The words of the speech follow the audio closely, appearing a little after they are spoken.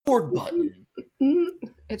record button.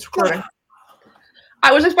 It's recording.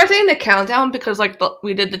 I was expecting the countdown because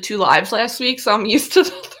we did the 2 lives last week, so I'm used to the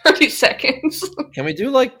 30 seconds. Can we do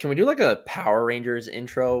like a Power Rangers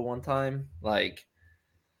intro one time? Like,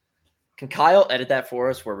 can Kyle edit that for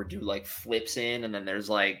us where we do like flips in and then there's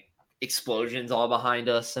like explosions all behind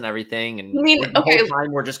us and everything? And the whole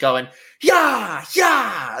time we're just going, yeah.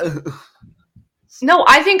 No,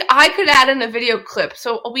 I think I could add in a video clip.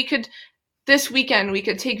 So this weekend, we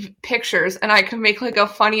could take pictures and I could make like a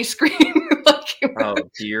funny screen. Oh,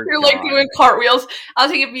 dear you're God. like doing cartwheels. I'll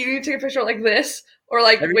take you take a picture like this, or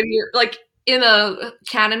like when you're like in a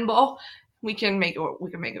cannonball. We can make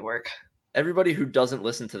it work. Everybody who doesn't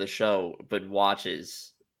listen to the show but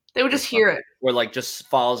watches, they would just hear it, or like just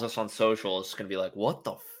follows us on social. Is gonna be like, what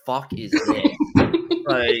the fuck is this?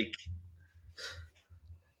 Like,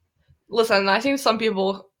 listen, I think some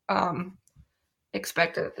people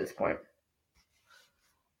expect it at this point.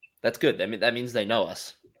 That's good. That means they know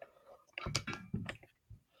us.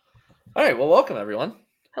 All right, well, welcome, everyone.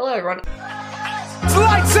 Hello, everyone.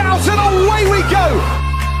 Lights out and away we go!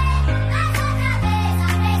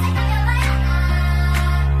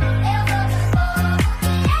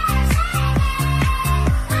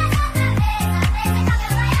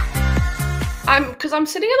 I'm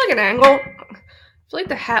sitting at like an angle. I feel like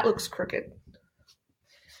the hat looks crooked.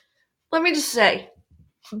 Let me just say,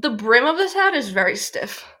 the brim of this hat is very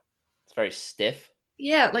stiff. It's very stiff?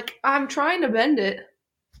 Yeah, like I'm trying to bend it.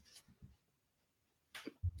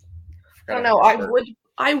 I don't know.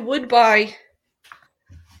 I would buy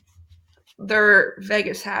their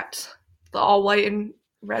Vegas hats, the all white and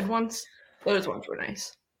red ones. Those ones were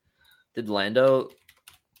nice. Did Lando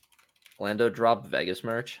drop Vegas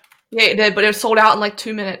merch? Yeah, it did, but it was sold out in like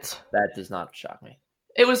 2 minutes. That does not shock me.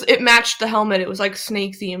 It matched the helmet. It was like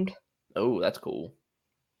snake themed. Oh, that's cool.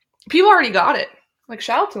 People already got it. Like,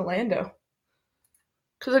 shout out to Lando.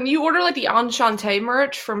 Because when you order like the Enchante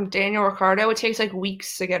merch from Daniel Ricciardo, it takes like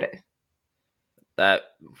weeks to get it.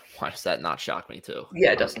 Why does that not shock me too?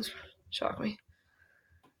 Yeah, it doesn't shock me.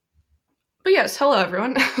 But yes, hello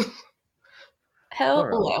everyone.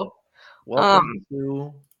 Hello. Welcome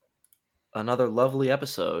to another lovely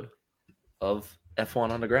episode of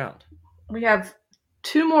F1 Underground. We have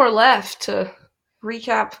 2 more left to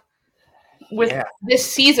recap with this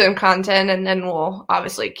season content, and then we'll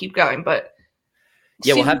obviously keep going. But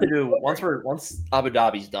yeah, we'll have to do once Abu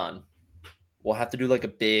Dhabi's done. We'll have to do like a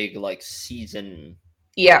big like season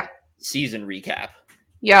recap.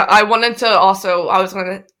 Yeah, I was going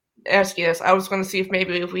to ask you this. I was going to see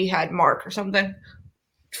if we had Mark or something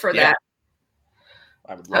for that.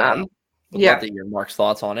 I would love that. Love to hear Mark's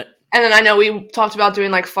thoughts on it. And then I know we talked about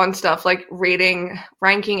doing like fun stuff like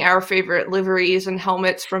ranking our favorite liveries and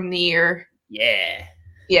helmets from the year. Yeah.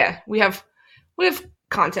 Yeah, we have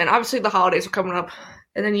content. Obviously the holidays are coming up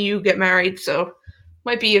and then you get married, so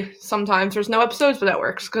might be sometimes there's no episodes, but that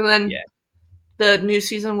works. Because then the new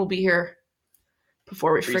season will be here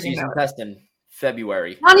before we freaking know it. Testing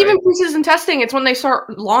February. Not even preseason testing. It's when they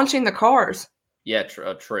start launching the cars. Yeah,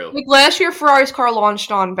 true. Like last year, Ferrari's car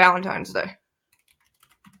launched on Valentine's Day.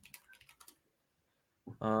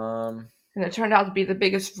 And it turned out to be the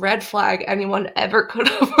biggest red flag anyone ever could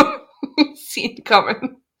have seen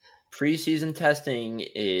coming. Preseason testing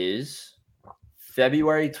is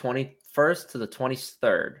February 21st to the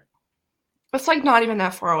 23rd. It's like not even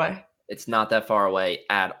that far away. It's not that far away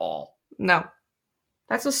at all. No.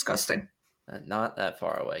 That's disgusting. Not that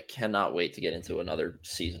far away. Cannot wait to get into another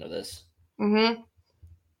season of this. Mm-hmm.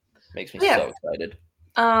 Makes me so excited.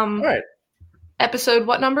 All right. Episode,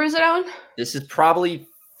 what number is it on? This is probably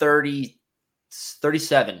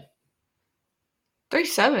 37.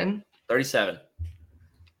 37? 37.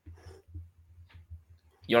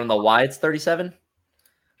 You want to know why it's 37?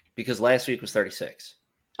 Because last week was 36.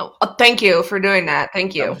 Oh, thank you for doing that.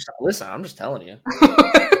 Thank you. I'm just telling you.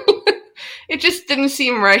 It just didn't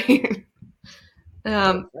seem right.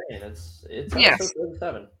 It's episode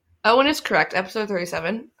 37. Owen is correct. Episode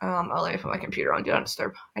 37. I'll let me put my computer on Do Not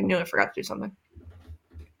Disturb. I knew I forgot to do something.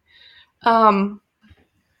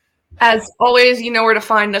 As always, you know where to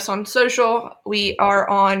find us on social. We are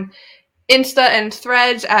on Insta and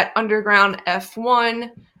Threads at Underground F1,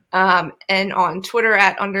 and on Twitter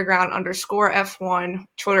at Underground_F1,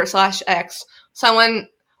 Twitter/X.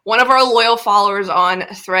 One of our loyal followers on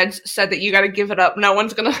Threads said that you got to give it up. You're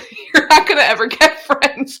not gonna ever get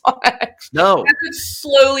friends on X. No, as it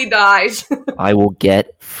slowly dies. I will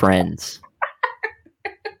get friends.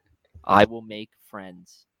 I will make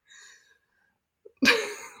friends.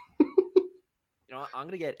 You know what? I'm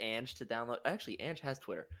gonna get Ange to download. Actually, Ange has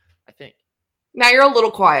Twitter, I think. Now you're a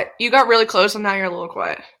little quiet. You got really close, and now you're a little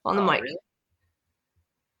quiet on the mic. Really?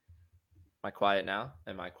 Am I quiet now?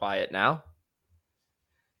 Am I quiet now?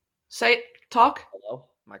 Talk. Hello?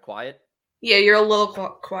 Am I quiet? Yeah, you're a little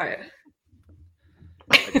quiet.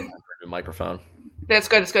 I just have a microphone. That's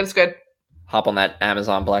good. It's good. Hop on that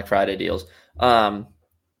Amazon Black Friday deals.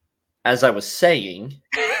 As I was saying,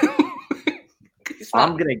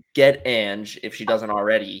 I'm going to get Ange, if she doesn't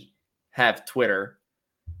already have Twitter,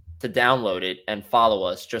 to download it and follow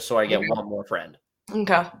us just so I get one more friend.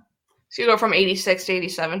 Okay. So you go from 86 to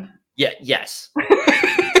 87? Yeah, yes.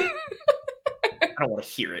 I don't want to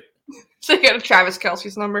hear it. So you got a Travis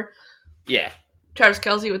Kelce's number? Yeah. Travis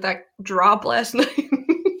Kelce with that drop last night.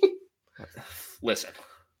 Listen.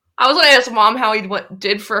 I was going to ask Mom how he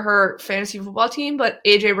did for her fantasy football team, but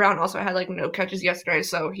A.J. Brown also had no catches yesterday,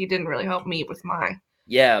 so he didn't really help me with mine.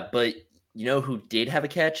 Yeah, but you know who did have a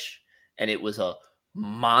catch? And it was a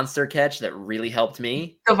monster catch that really helped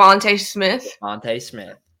me. Devontae Smith.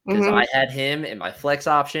 Because I had him in my flex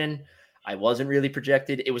option. I wasn't really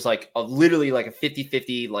projected. It was literally a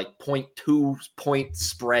 50-50, 0.2 point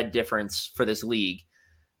spread difference for this league.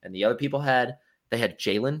 And the other people had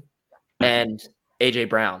Jalen and AJ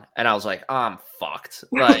Brown. And I was like, I'm fucked.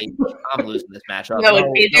 I'm losing this matchup. No,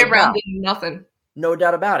 AJ Brown did nothing. No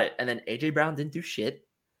doubt about it. And then AJ Brown didn't do shit.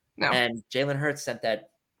 No. And Jalen Hurts sent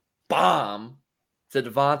that bomb to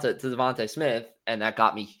Devontae Smith, and that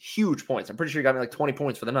got me huge points. I'm pretty sure he got me 20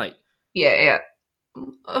 points for the night. Yeah.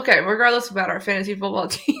 Okay, regardless about our fantasy football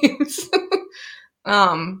teams.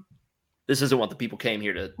 This isn't what the people came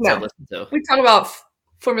here to listen to. We talk about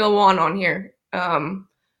Formula One on here. But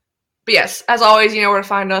yes, as always, you know where to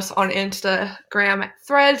find us on Instagram,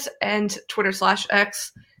 Threads, and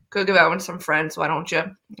Twitter/X. Go give that one some friends, why don't you?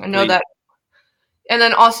 I know that. And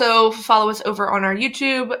then also follow us over on our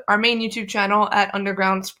YouTube, our main YouTube channel at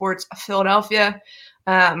Underground Sports Philadelphia.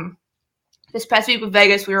 This past week with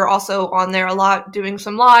Vegas, we were also on there a lot doing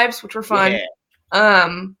some lives, which were fun. Yeah.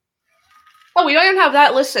 We don't even have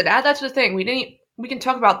that listed. Add that to the thing. We can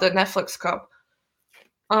talk about the Netflix Cup.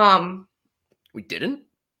 We didn't?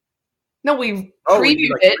 No, we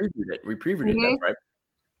previewed it. We previewed it, that's right.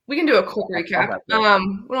 We can do a quick recap. We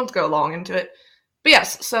don't have to go long into it. But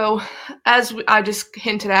yes, so as I just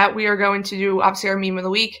hinted at, we are going to do obviously our meme of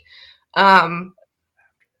the week. And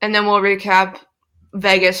then we'll recap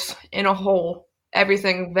Vegas in a whole,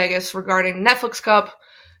 everything Vegas regarding Netflix Cup,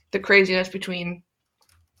 the craziness between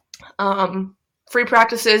free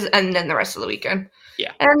practices, and then the rest of the weekend.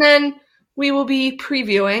 Yeah. And then we will be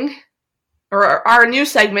previewing, or our new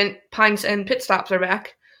segment, Pints and Pit Stops are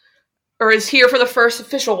back. Or is here for the first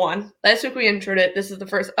official one. Last week we introed it. This is the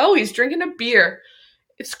first. Oh, he's drinking a beer.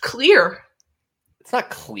 It's clear. It's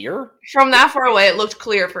not clear? From that far away, it looked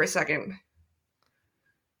clear for a second.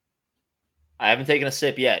 I haven't taken a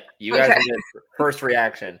sip yet. You guys did first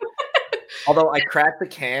reaction. Although I cracked the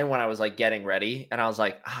can when I was getting ready, and I was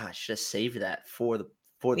like, I should have saved that for the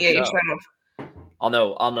show. You should have. I'll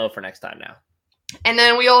know for next time now. And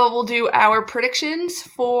then we all will do our predictions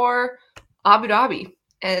for Abu Dhabi.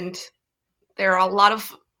 And there are a lot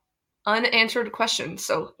of unanswered questions,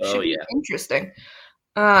 so it should be interesting.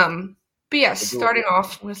 But yes, starting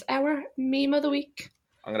off with our meme of the week.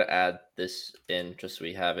 I'm going to add this in just so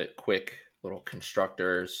we have it quick. Little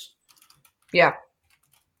constructors. Yeah.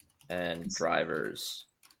 And drivers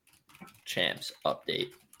champs update.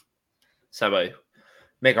 So we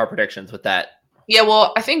make our predictions with that. Yeah,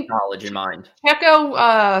 well, I think knowledge in mind.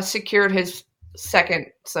 Checo secured his second,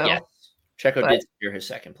 so yes. Checo did secure his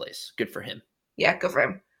second place. Good for him. Yeah, good for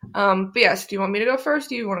him. But yes, do you want me to go first?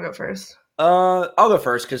 Do you want to go first? I'll go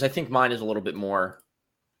first because I think mine is a little bit more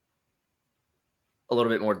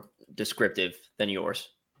descriptive than yours.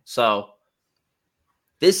 So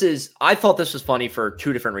I thought this was funny for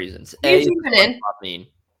two different reasons.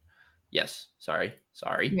 Yes. Sorry.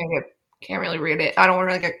 Yeah, can't really read it. I don't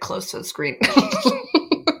want to get close to the screen.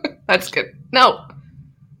 That's good. No.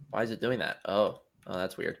 Why is it doing that? Oh,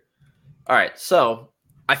 that's weird. All right. So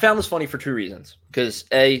I found this funny for two reasons. Because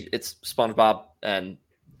A, it's SpongeBob, and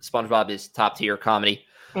SpongeBob is top tier comedy.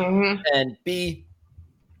 Mm-hmm. And B,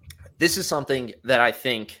 this is something that I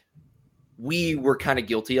think we were kind of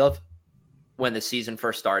guilty of when the season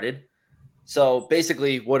first started. So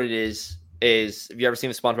basically what it is have you ever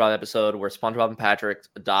seen the SpongeBob episode where SpongeBob and Patrick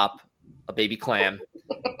adopt a baby clam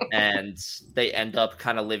and they end up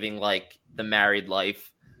kind of living the married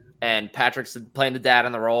life, and Patrick's playing the dad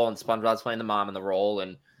in the role and SpongeBob's playing the mom in the role,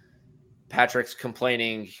 and Patrick's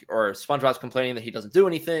complaining, or SpongeBob's complaining that he doesn't do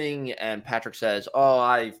anything, and Patrick says,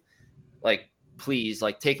 please,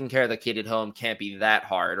 taking care of the kid at home can't be that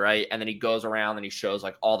hard, right? And then he goes around and he shows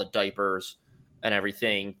all the diapers and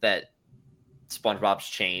everything that SpongeBob's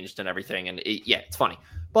changed and everything. And it's funny.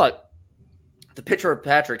 But the picture of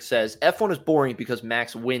Patrick says F1 is boring because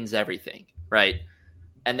Max wins everything, right?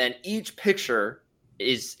 And then each picture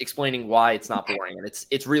is explaining why it's not boring, and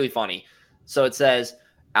it's really funny. So it says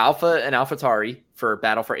Alpha and AlphaTauri for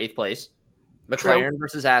battle for 8th place, McLaren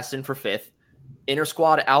versus Aston for 5th,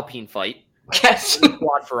 inter-squad Alpine fight, yes,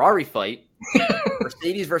 inter-squad Ferrari fight,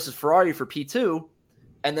 Mercedes versus Ferrari for P2,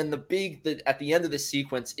 and then at the end of this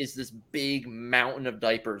sequence is this big mountain of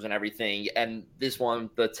diapers and everything. And this one,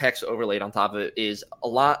 the text overlaid on top of it is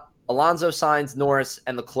Alonso, Sainz, Norris,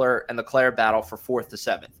 and Leclerc battle for 4th to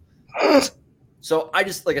 7th. So like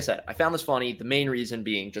I said, I found this funny. The main reason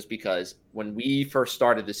being just because when we first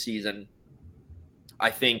started the season, I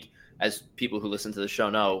think as people who listen to the show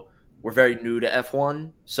know, we're very new to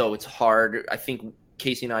F1. So it's hard. I think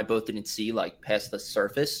Casey and I both didn't see like past the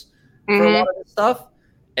surface for a lot of this stuff.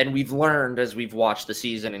 And we've learned as we've watched the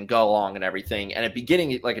season and go along and everything. And in the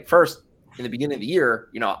beginning of the year,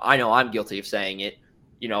 I know I'm guilty of saying it.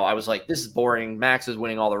 I was like, this is boring. Max is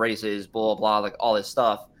winning all the races, blah, blah, blah, like all this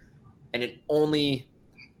stuff. And my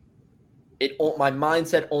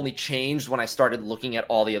mindset only changed when I started looking at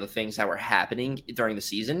all the other things that were happening during the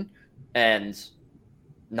season and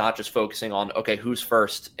not just focusing on, okay, who's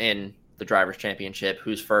first in the Drivers' Championship,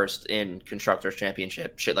 who's first in Constructors'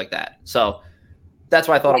 Championship, shit like that. So that's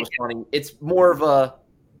why I thought it was funny. It's more of a,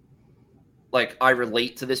 like, I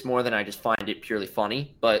relate to this more than I just find it purely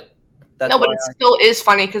funny, but that's but it still is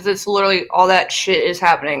funny because it's literally all that shit is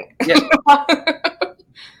happening. Yeah.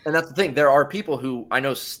 And that's the thing. There are people who I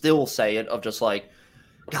know still say it of just like,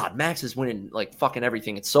 God, Max is winning like fucking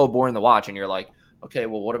everything. It's so boring to watch. And you're like, okay,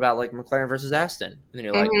 well, what about like McLaren versus Aston? And then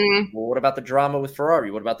you're like, well, what about the drama with Ferrari?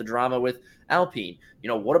 What about the drama with Alpine?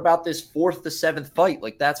 What about this 4th to 7th fight?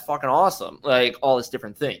 Like, that's fucking awesome. Like, all this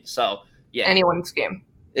different things. So, yeah. Anyone's game.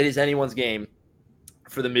 It is anyone's game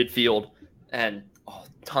for the midfield and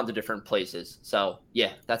tons of different places. So,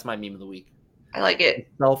 yeah, that's my meme of the week. I like it.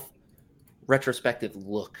 Retrospective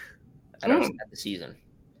look at the season.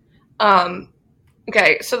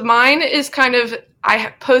 Okay, so mine is kind of,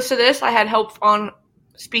 I posted this. I had help on,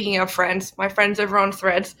 speaking of friends, my friends over on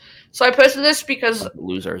Threads. So I posted this because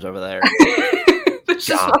losers over there.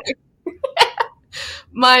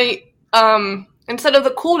 My instead of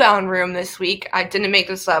the cooldown room this week, I didn't make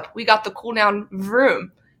this up. We got the cooldown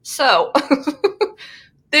room. So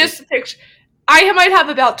this picture, I might have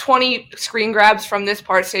about 20 screen grabs from this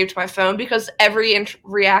part saved to my phone because every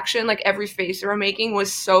reaction, like every face they were making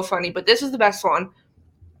was so funny. But this is the best one.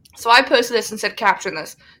 So I posted this and said, caption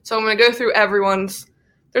this. So I'm going to go through everyone's.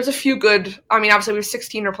 There's a few good. I mean, obviously we have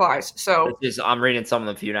 16 replies. So I'm reading some of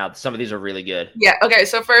them for you now. Some of these are really good. Yeah. Okay.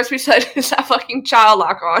 So first we said, is that fucking child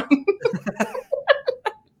lock on?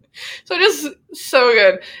 So just so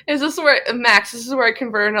good. Is this where Max? This is where I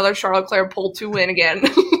convert another Charles Leclerc pole to win again.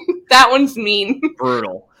 That one's mean.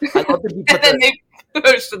 Brutal. I love that he put and then they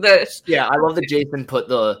posted this. Yeah, I love that Jason put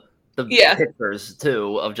the pictures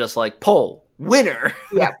too of just like pole winner.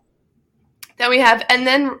 Yeah. Then we have, and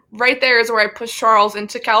then right there is where I pushed Charles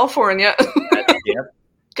into California. Yep.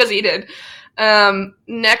 Because he did.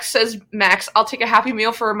 Next says Max, I'll take a Happy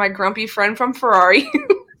Meal for my grumpy friend from Ferrari.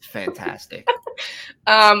 Fantastic.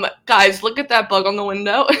 Guys, look at that bug on the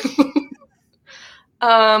window.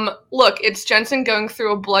 Look, it's Jensen going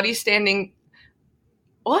through a bloody standing.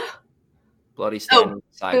 What? Bloody standing.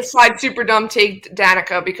 The side super dumb take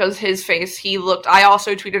Danica because his face. He looked. I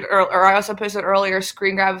also tweeted or I also posted earlier a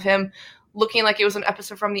screen grab of him looking like it was an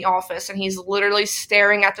episode from The Office, and he's literally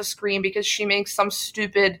staring at the screen because she makes some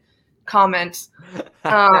stupid comments.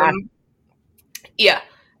 Yeah.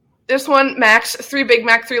 This one, Max, 3 Big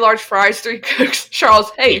Mac, 3 large fries, 3 Cokes. Charles,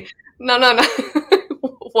 hey, no.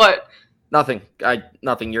 What? Nothing.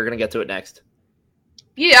 Nothing. You're gonna get to it next.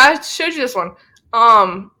 Yeah, I showed you this one.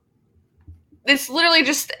 It's literally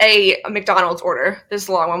just a McDonald's order. This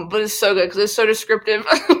long one, but it's so good because it's so descriptive.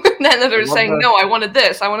 And then they're saying, "No, I wanted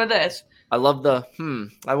this. I wanted this." I love the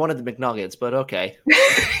I wanted the McNuggets, but okay.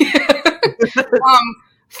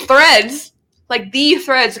 Threads, like the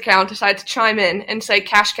Threads account, decided to chime in and say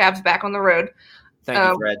Cash Cab's back on the road. Thank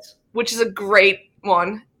you, Threads. Which is a great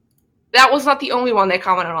one. That was not the only one they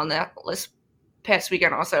commented on that list past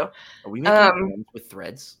weekend also. Are we making with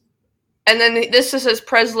Threads? And then this just says,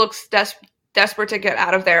 Prez looks desperate to get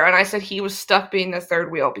out of there. And I said he was stuck being the third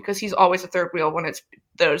wheel because he's always a third wheel when it's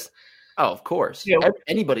those. Oh, of course.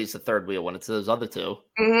 Anybody's the third wheel when it's those other two.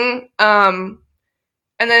 Mm-hmm. And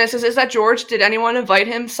then it says, is that George? Did anyone invite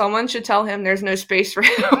him? Someone should tell him there's no space for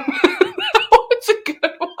him. That one's a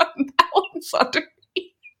good one. That one's underneath.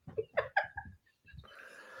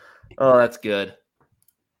 Oh, that's good.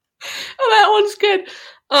 Oh, that one's good.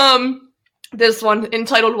 This one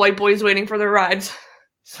entitled "White Boys Waiting for Their Rides,"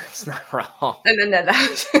 It's not wrong. and then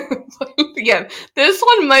that. Yeah, this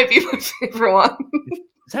one might be my favorite one.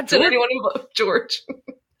 Is that Did George? anyone involve George?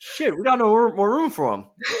 Shit, we got no more room for him.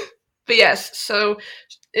 But yes, so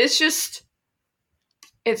it's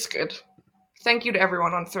good. Thank you to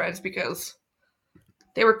everyone on Threads because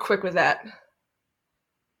they were quick with that.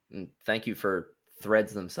 And thank you for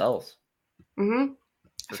Threads themselves. Mm-hmm.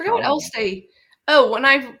 I forgot what else they. Oh, when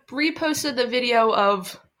I reposted the video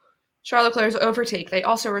of Charles Leclerc's overtake, they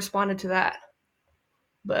also responded to that.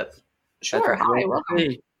 But sure, hi,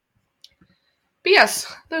 welcome. But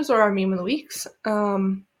yes, those are our meme of the weeks.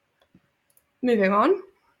 Moving on.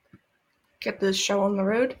 Get this show on the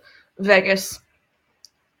road. Vegas,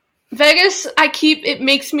 it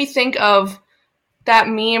makes me think of that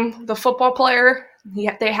meme, the football player.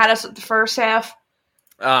 They had us at the first half.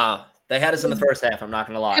 They had us in the first half, I'm not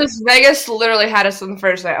going to lie. Because Vegas literally had us in the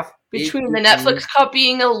first half. Between the Netflix Cup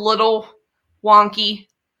being a little wonky,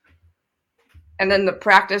 and then the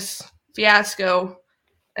practice fiasco,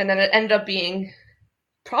 and then it ended up being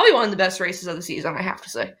probably one of the best races of the season, I have to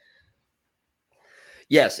say.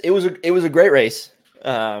 Yes, it was a great race.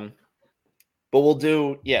 But we'll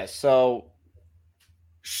do, so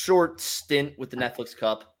short stint with the Netflix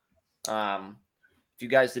Cup. If you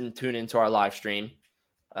guys didn't tune into our live stream,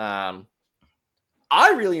 I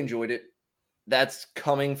really enjoyed it. That's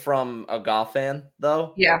coming from a golf fan,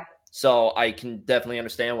 though. Yeah. So I can definitely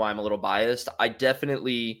understand why I'm a little biased.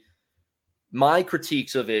 My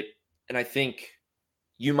critiques of it, and I think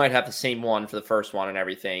you might have the same one for the first one and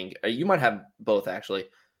everything. You might have both, actually.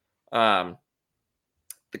 The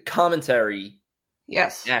commentary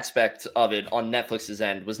aspect of it on Netflix's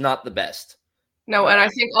end was not the best. No, and I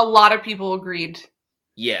think a lot of people agreed.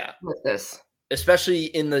 Yeah. With this. Especially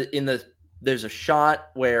in the there's a shot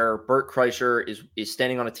where Bert Kreischer is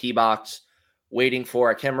standing on a tee box waiting for,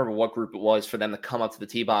 I can't remember what group it was, for them to come up to the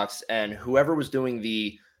tee box, and whoever was doing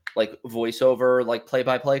the voiceover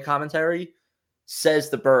play-by-play commentary says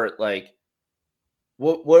to Bert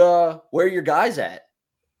what where are your guys at?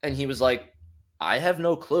 And he was like, I have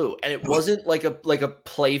no clue. And it wasn't like a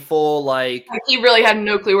playful he really had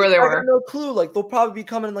no clue where they were. I have no clue. They'll probably be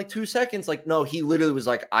coming in 2 seconds. No, he literally was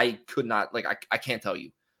like, I could not, I can't tell you.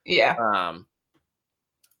 Yeah.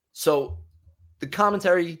 So the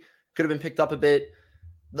commentary could have been picked up a bit.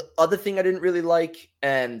 The other thing I didn't really like,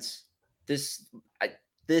 and this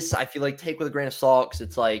I feel like take with a grain of salt, because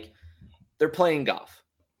it's they're playing golf,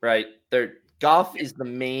 right? Golf is the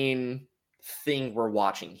main thing we're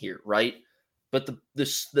watching here, right? But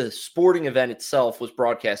the sporting event itself was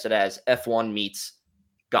broadcasted as F1 meets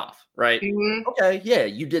golf, right? Mm-hmm. Okay, yeah,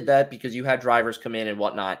 you did that because you had drivers come in and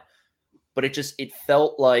whatnot. But it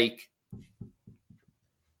felt like... I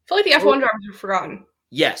feel like the F1 drivers were forgotten.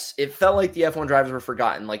 Yes, it felt like the F1 drivers were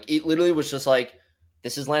forgotten. It literally was just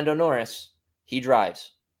this is Lando Norris. He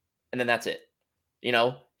drives. And then that's it.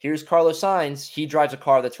 Here's Carlos Sainz. He drives a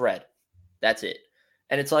car that's red. That's it.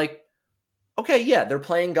 And it's okay, yeah, they're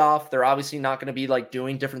playing golf. They're obviously not going to be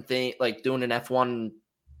doing different things, doing an F1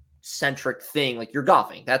 centric thing. You're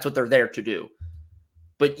golfing. That's what they're there to do.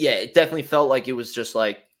 But yeah, it definitely felt like it was just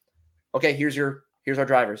okay, here's our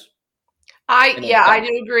drivers. I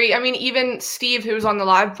do agree. I mean, even Steve, who was on the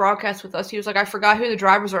live broadcast with us, he was like, I forgot who the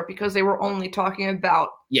drivers are because they were only talking about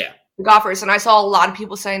the golfers. And I saw a lot of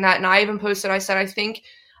people saying that. And I even posted, I said I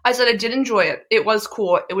did enjoy it. It was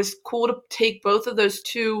cool. It was cool to take both of those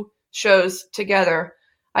two shows together.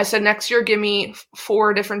 I said, next year, give me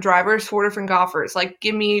 4 different drivers, 4 different golfers.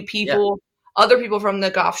 Give me other people from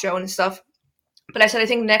the golf show and stuff. But I said, I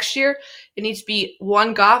think next year it needs to be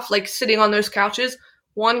one golf, sitting on those couches,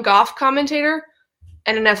 one golf commentator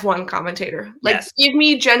and an F1 commentator. Give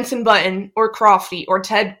me Jensen Button or Crofty or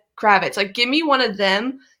Ted Kravitz. Give me one of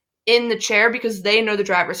them in the chair because they know the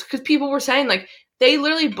drivers. Because people were saying, they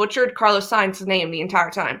literally butchered Carlos Sainz's name the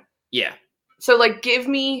entire time. Yeah. So, give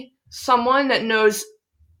me someone that knows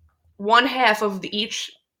one half of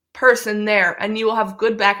each person there, and you will have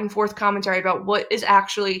good back and forth commentary about what is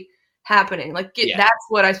actually happening. That's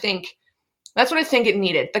what I think. That's what I think it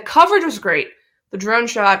needed. The coverage was great. The drone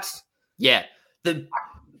shots. Yeah. The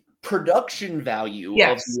production value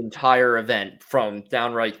of the entire event, from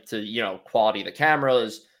downright to, quality of the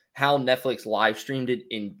cameras, how Netflix live streamed it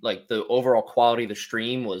in the overall quality of the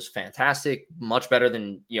stream was fantastic. Much better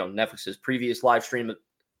than, Netflix's previous live stream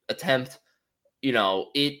attempt.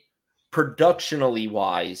 It productionally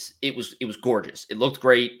wise, it was gorgeous. It looked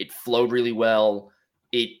great. It flowed really well.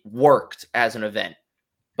 It worked as an event,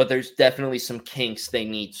 but there's definitely some kinks they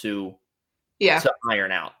need to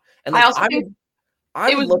iron out. And like, I also think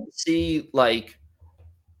I would love to see, like,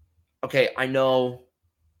 okay, I know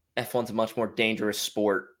F1's a much more dangerous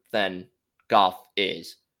sport than golf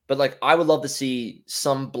is, but like, I would love to see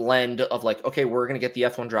some blend of like, okay, we're going to get the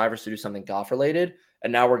F1 drivers to do something golf related,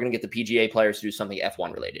 and now we're going to get the PGA players to do something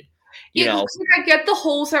F1 related. You know, I get the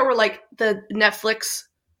holes that were like the Netflix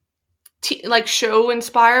like show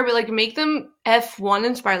inspired, but like make them F1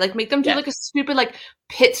 inspired. Like make them do like a stupid like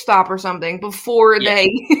pit stop or something before they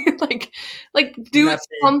like do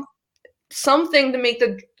something to make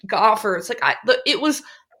the golfers like it was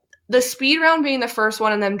the speed round being the first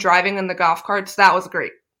one and them driving in the golf carts. That was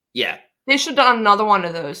great. Yeah, they should have done another one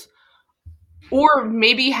of those, or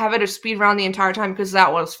maybe have it a speed round the entire time because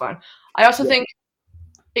that was fun. I also think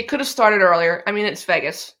it could have started earlier. I mean, it's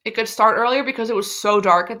Vegas. It could start earlier because it was so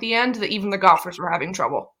dark at the end that even the golfers were having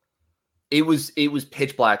trouble. It was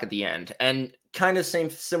pitch black at the end. And kind of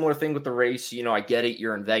similar thing with the race. You know, I get it.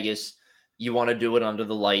 You're in Vegas. You want to do it under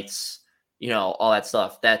the lights, you know, all that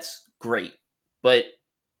stuff. That's great. But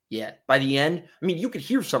yeah, by the end, I mean, you could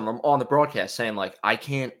hear some of them on the broadcast saying like, I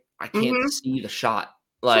can't see the shot.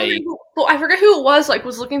 Like, well, I forget who it was. Like,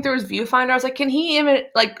 was looking through his viewfinder. I was like, can he even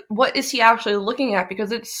like what is he actually looking at?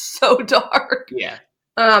 Because it's so dark. Yeah.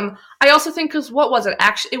 I also think because what was it?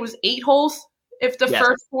 Actually, it was 8 holes. If the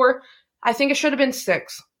first 4, I think it should have been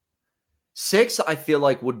 6. 6, I feel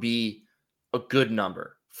like would be a good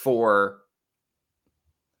number for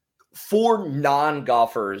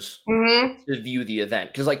non-golfers to view the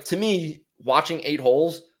event. Because, like, to me, watching 8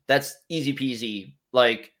 holes, that's easy peasy.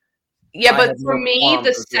 Like. Yeah, but for me,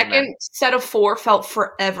 the second set of 4 felt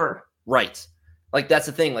forever. Right. Like, that's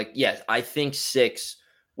the thing. Like, yes, I think 6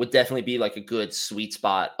 would definitely be, like, a good sweet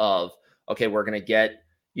spot of, okay, we're going to get,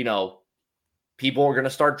 you know, people are going to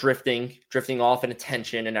start drifting off in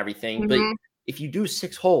attention and everything. But if you do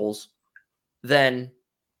 6 holes, then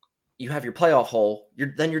you have your playoff hole.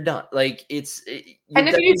 Then you're done. Like, and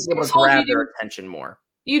if you do 6 holes, grab their attention more.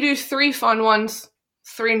 You do 3 fun ones.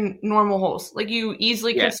 3 normal holes. Like you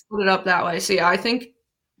easily could split it up that way. So yeah, I think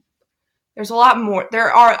there's a lot more.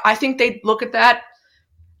 I think they look at that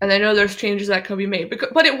and they know there's changes that could be made.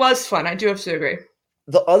 But it was fun. I do have to agree.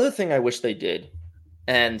 The other thing I wish they did,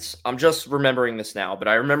 and I'm just remembering this now, but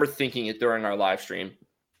I remember thinking it during our live stream.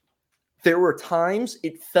 There were times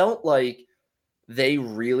it felt like they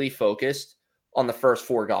really focused on the first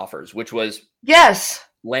 4 golfers, which was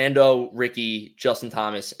Lando, Ricky, Justin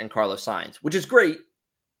Thomas, and Carlos Sainz, which is great.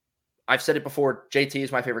 I've said it before, JT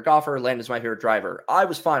is my favorite golfer, Lando's my favorite driver. I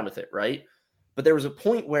was fine with it, right? But there was a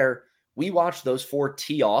point where we watched those 4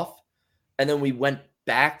 tee off, and then we went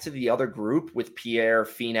back to the other group with Pierre,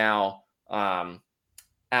 Finau,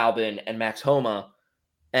 Albin, and Max Homa,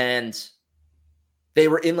 and they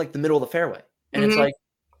were in like the middle of the fairway. And it's like,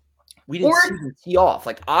 we didn't see them tee off.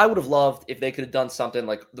 Like, I would have loved if they could have done something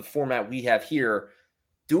like the format we have here.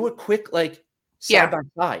 Do a quick, like, side by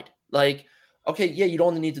side. Like, okay, yeah, you don't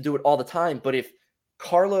only need to do it all the time, but if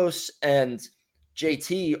Carlos and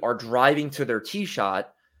JT are driving to their tee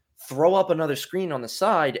shot, throw up another screen on the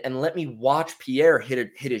side and let me watch Pierre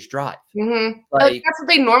hit his drive. Like, that's what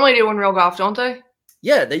they normally do in real golf, don't they?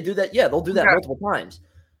 Yeah, they do that. Yeah, they'll do that multiple times.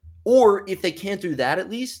 Or if they can't do that,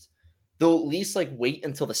 at least they'll at least like wait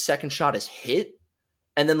until the second shot is hit,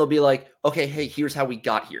 and then they'll be like, okay, hey, here's how we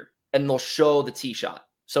got here, and they'll show the tee shot.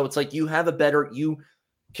 So it's like you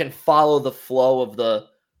can follow the flow of the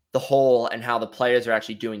hole and how the players are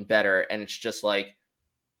actually doing better. And it's just like,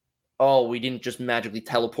 oh, we didn't just magically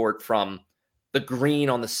teleport from the green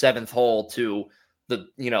on the 7th hole to the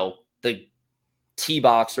tee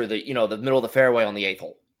box or the middle of the fairway on the 8th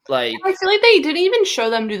hole. Like, I feel like they didn't even show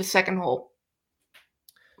them do the 2nd hole.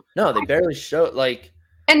 No, they barely showed, like.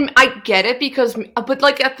 And I get it but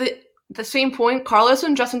like at the same point, Carlos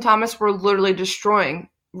and Justin Thomas were literally destroying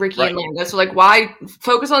Ricky and Lando. So like, why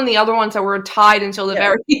focus on the other ones that were tied until the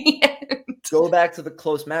very end? Go back to the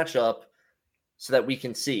close matchup so that we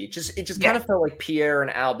can see. It just kind of felt like Pierre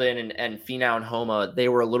and Albin and Finau and Homa, they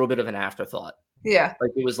were a little bit of an afterthought. Yeah.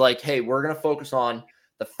 Like, it was like, hey, we're going to focus on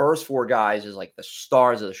the first 4 guys as like the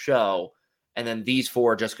stars of the show, and then these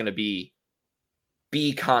 4 are just going to be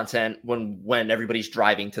content when everybody's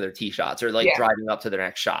driving to their tee shots or like driving up to their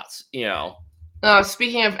next shots, you know.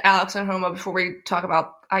 Speaking of Alex and Homa, before we talk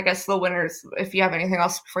about, I guess, the winners, if you have anything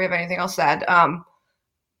else, before you have anything else to add,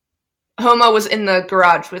 Homa was in the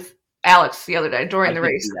garage with Alex the other day during the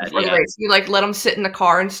race. Before the race. You like let him sit in the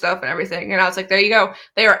car and stuff and everything. And I was like, there you go.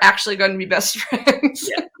 They are actually going to be best friends.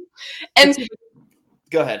 Yeah. And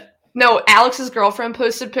go ahead. No, Alex's girlfriend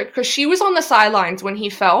posted pic because she was on the sidelines when he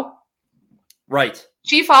fell. Right.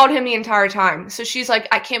 She followed him the entire time. So she's like,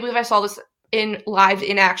 I can't believe I saw this live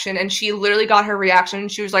in action, and she literally got her reaction.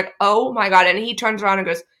 She was like, "Oh my god!" And he turns around and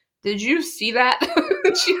goes, "Did you see that?"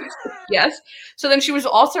 She was like, yes. So then she was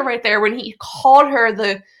also right there when he called her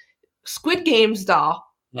the Squid Games doll.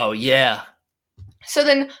 Oh yeah. So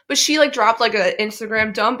then, but she like dropped like an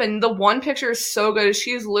Instagram dump, and the one picture is so good.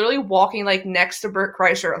 She's literally walking like next to Bert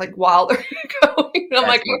Kreischer, like while they're going. And I'm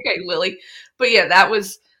like, okay, Lily. But yeah, that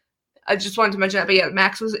was. I just wanted to mention that. But yeah,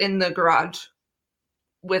 Max was in the garage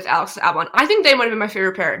with Alex and Albon. I think they might have been my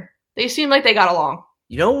favorite pairing. They seemed like they got along.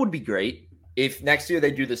 You know what would be great if next year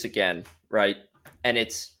they do this again, right? And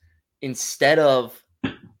it's instead of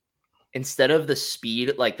the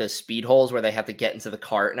speed, like the speed holes where they have to get into the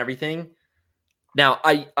cart and everything. Now,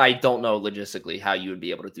 I don't know logistically how you would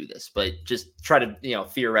be able to do this, but just try to,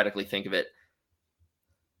 theoretically think of it.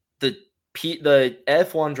 The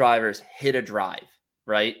F1 drivers hit a drive,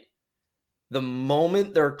 right? The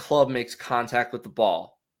moment their club makes contact with the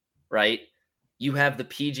ball, right? You have the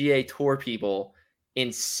PGA Tour people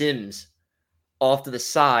in sims off to the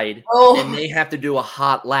side, and they have to do a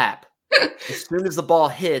hot lap. As soon as the ball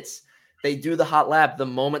hits, they do the hot lap. The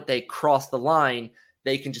moment they cross the line,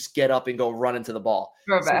 they can just get up and go run into the ball.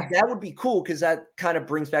 So that would be cool because that kind of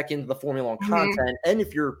brings back into the Formula One content. And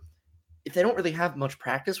if they don't really have much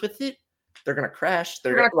practice with it, they're gonna crash.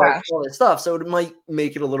 They're gonna crash all this stuff. So it might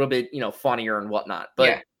make it a little bit, funnier and whatnot.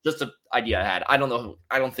 But just an idea I had. I don't know.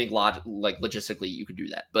 I don't think logistically you could do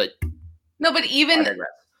that. But no, but even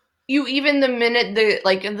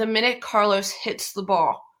the minute Carlos hits the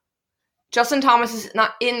ball, Justin Thomas is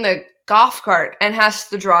not in the golf cart and has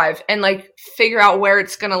to drive and figure out where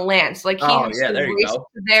it's gonna land. So he has to race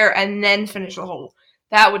there and then finish the hole.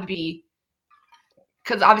 That would be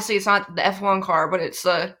because obviously it's not the F1 car, but it's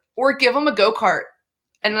or give them a go-kart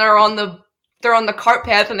and they're on the cart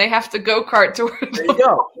path and they have to go-kart to where there you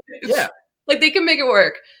go. Yeah, they can make it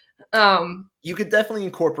work. You could definitely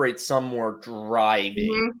incorporate some more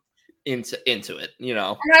driving into it, And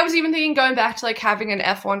I was even thinking going back to having an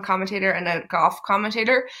F1 commentator and a golf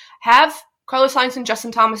commentator. Have Carlos Sainz and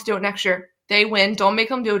Justin Thomas do it next year. They win. Don't make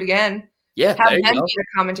them do it again. Yeah, have them be the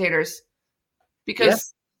commentators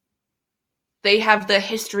because they have the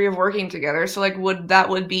history of working together. So that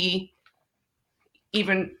would be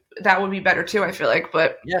better too. I feel like,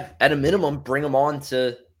 but at a minimum, bring them on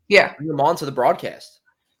to the broadcast.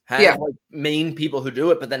 Have main people who do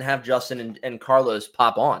it, but then have Justin and Carlos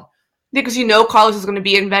pop on. Because Carlos is going to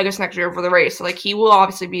be in Vegas next year for the race. So, he will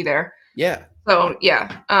obviously be there. Yeah. So,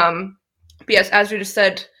 yeah. But yes, as we just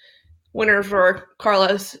said, winner for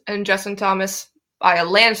Carlos and Justin Thomas by a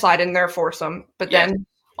landslide in their foursome. But then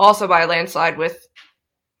also by a landslide with...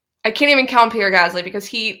 I can't even count Pierre Gasly because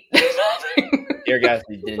he did nothing. Pierre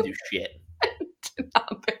Gasly didn't do shit. Did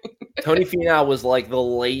nothing. Tony Finau was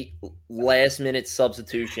the last-minute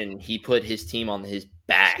substitution. He put his team on his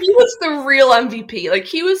back. He was the real MVP.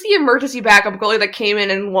 He was the emergency backup goalie that came in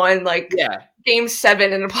and won, Game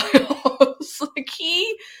 7 in the playoffs.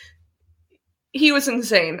 He was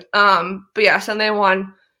insane. But yeah, so they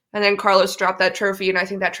won. And then Carlos dropped that trophy, and I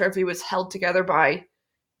think that trophy was held together by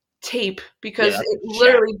tape because it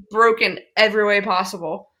literally broke in every way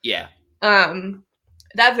possible. Yeah.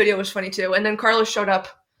 That video was funny, too. And then Carlos showed up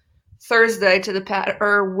Thursday to the pad,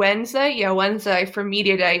 or Wednesday? Yeah, Wednesday for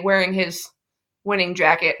media day wearing his winning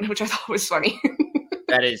jacket, which I thought was funny.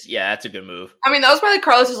 That's a good move. I mean, that was probably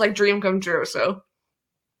Carlos's dream come true, so.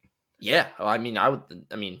 Yeah,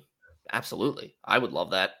 absolutely. I would love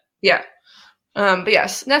that. Yeah. But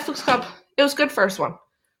yes, Netflix Cup, it was good first one.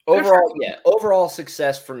 Overall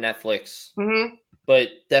success for Netflix. Mm-hmm. But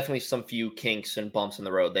definitely some few kinks and bumps in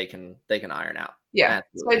the road they can iron out. Yeah,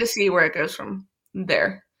 excited to see where it goes from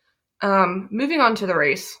there. Moving on to the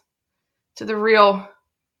race, to the real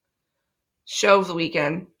show of the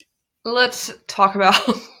weekend. Let's talk about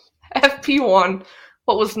FP1.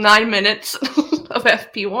 What was 9 minutes of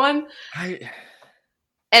FP1?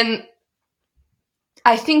 And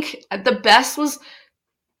I think the best was...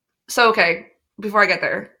 So, okay, before I get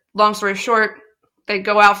there, long story short, they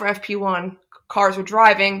go out for FP1. Cars are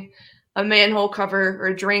driving. A manhole cover or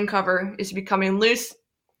a drain cover is becoming loose.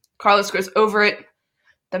 Carlos goes over it.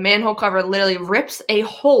 The manhole cover literally rips a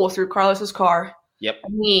hole through Carlos's car. Yep.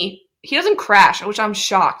 And he doesn't crash, which I'm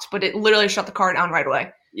shocked, but it literally shut the car down right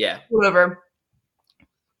away. Yeah. Whatever.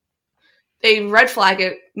 They red flag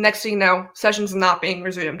it. Next thing you know, session's not being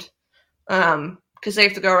resumed. Because they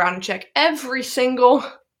have to go around and check every single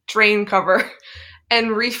drain cover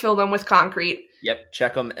and refill them with concrete. Yep.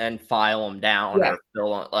 Check them and file them down or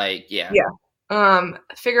fill them. Yeah.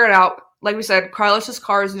 Figure it out. Like we said, Carlos's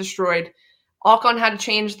car is destroyed. Ocon had to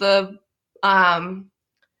change the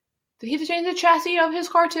Did he have to change the chassis of his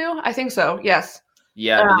car too? I think so. Yes.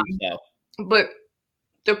 Yeah, I believe so. But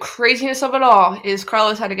the craziness of it all is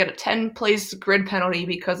Carlos had to get a 10-place grid penalty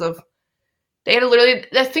because of they had to literally.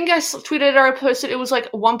 I think I tweeted or I posted it was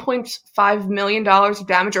like $1.5 million of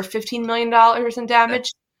damage or $15 million in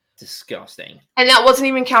damage. That's disgusting. And that wasn't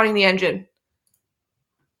even counting the engine.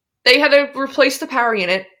 They had to replace the power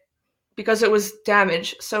unit because it was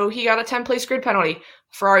damaged. So he got a 10-place grid penalty.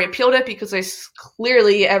 Ferrari appealed it because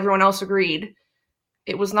clearly everyone else agreed.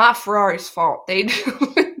 It was not Ferrari's fault. They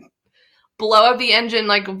blow up the engine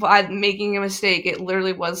like by making a mistake. It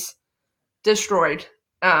literally was destroyed,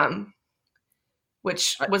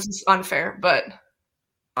 which was unfair. But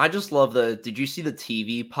I just love did you see the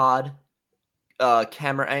TV pod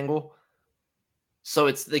camera angle? So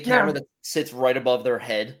it's the camera that sits right above their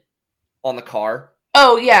head on the car.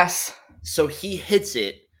 Oh, yes. So he hits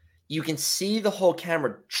it. You can see the whole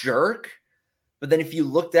camera jerk. But then if you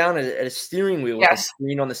look down at a steering wheel, with a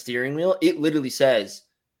screen on the steering wheel, it literally says,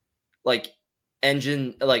 like,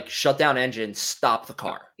 engine, like, shut down engine, stop the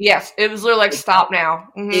car. Yes, it was literally like, stop now.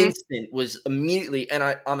 Mm-hmm. Instant was immediately,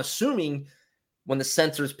 and I'm assuming when the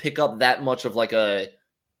sensors pick up that much of, like, a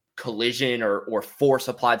collision or force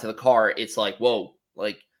applied to the car, it's like, whoa,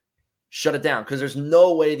 like, shut it down. Because there's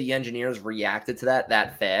no way the engineers reacted to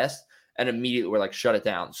that fast and immediately were like, shut it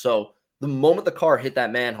down. So the moment the car hit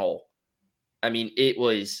that manhole, I mean, it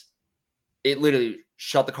literally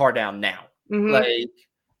shut the car down now. Mm-hmm. Like,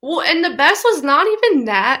 well, and the best was not even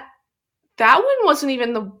that. That one wasn't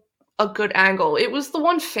even a good angle. It was the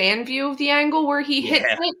one fan view of the angle where he hit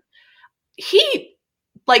it. He,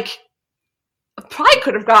 like, probably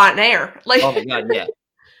could have gotten air. Like, oh my God, yeah.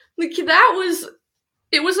 Like,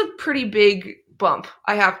 it was a pretty big bump,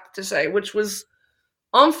 I have to say, which was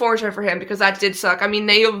unfortunate for him because that did suck. I mean,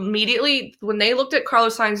 they immediately, when they looked at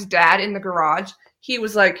Carlos Sainz's dad in the garage, he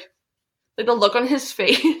was like the look on his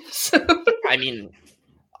face. I mean,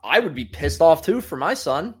 I would be pissed off too for my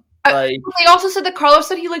son. They also said that Carlos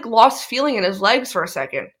said he like lost feeling in his legs for a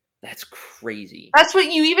second. That's crazy. That's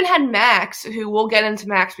what you even had Max, who we'll get into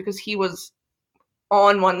Max because he was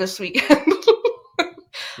on one this weekend.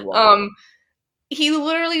 Wow. He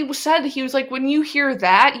literally said, he was like, when you hear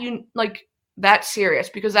that, you like, that's serious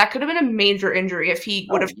because that could have been a major injury if he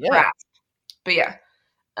would have crashed. But yeah,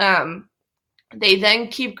 they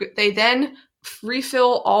then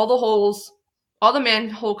refill all the holes, all the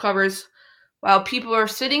manhole covers, while people are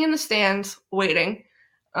sitting in the stands waiting.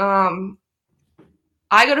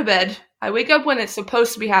 I go to bed. I wake up when it's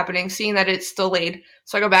supposed to be happening, seeing that it's delayed.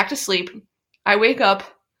 So I go back to sleep. I wake up.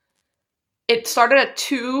 It started at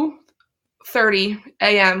 2:30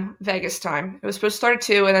 a.m. Vegas time. It was supposed to start at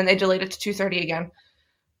 2, and then they delayed it to 2:30 again.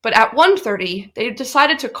 But at 1:30, they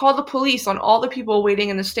decided to call the police on all the people waiting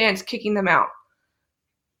in the stands, kicking them out.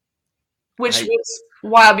 Which was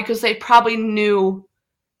wild because they probably knew,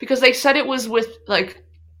 because they said it was with, like,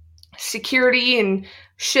 security and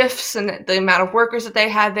shifts and the amount of workers that they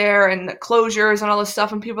had there and the closures and all this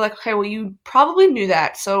stuff. And people were like, okay, well, you probably knew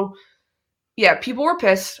that. So, yeah, people were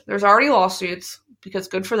pissed. There's already lawsuits because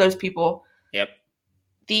good for those people. Yep.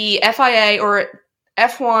 The FIA or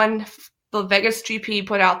F1, the Vegas GP,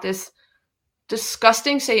 put out this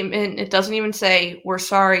disgusting statement. It doesn't even say, we're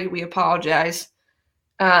sorry, we apologize.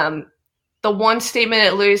 The one statement,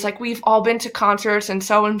 it literally is like, we've all been to concerts and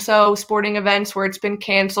so sporting events where it's been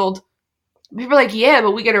canceled. People are like, yeah,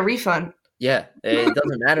 but we get a refund. Yeah, it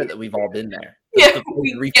doesn't matter that we've all been there. Yeah,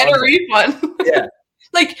 we get a refund. Yeah.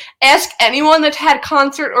 Like, ask anyone that's had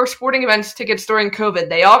concert or sporting events tickets during COVID.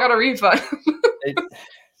 They all got a refund.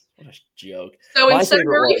 What a joke. So instead of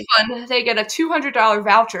a refund, they get a $200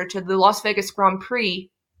 voucher to the Las Vegas Grand Prix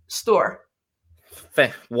store.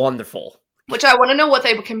 Wonderful. Which I want to know what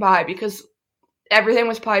they can buy because everything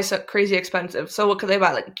was probably so crazy expensive. So what could they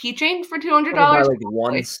buy? Like a keychain for $200? Buy like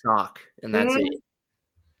one sock, and that's it.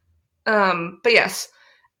 But yes.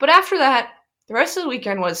 But after that, the rest of the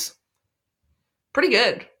weekend was pretty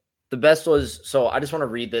good. The best was, so I just want to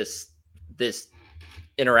read this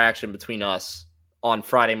interaction between us on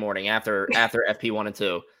Friday morning after FP1 and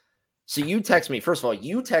 2. So you text me, first of all,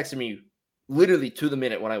 you texted me literally to the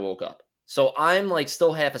minute when I woke up. So I'm like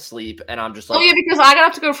still half asleep and I'm just like, oh yeah, because I got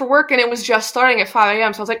up to go for work and it was just starting at 5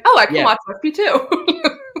 a.m. So I was like, oh, I can watch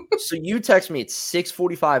FP2. So you text me at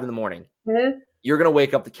 6:45 in the morning. Mm-hmm. You're going to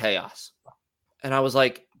wake up to chaos. And I was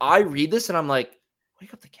like, I read this and I'm like,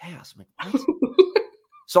 wake up to chaos. I'm like, what?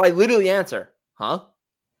 So I literally answer, huh?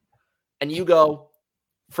 And you go,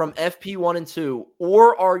 from FP1 and 2,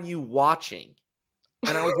 or are you watching?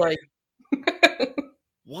 And I was like,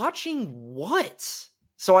 watching what?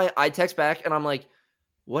 So I text back and I'm like,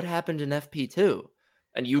 what happened in FP2?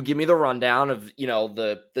 and you give me the rundown of,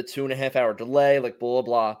 the 2.5 hour delay, like blah,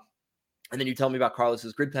 blah, blah. And then you tell me about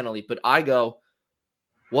Carlos's grid penalty. But I go,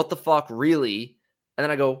 what the fuck, really? And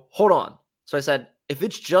then I go, hold on. So I said, if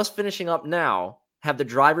it's just finishing up now, have the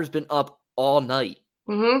drivers been up all night?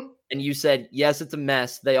 Mm-hmm. And you said, yes, it's a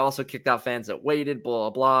mess. They also kicked out fans that waited, blah,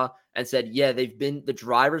 blah, blah. And said, yeah, the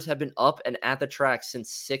drivers have been up and at the track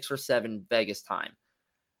since 6 or 7 Vegas time.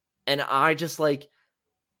 And I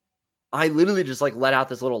literally just let out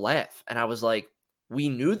this little laugh. And I was like, we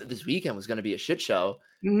knew that this weekend was going to be a shit show.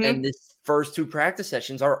 Mm-hmm. And this first 2 practice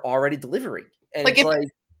sessions are already delivering. And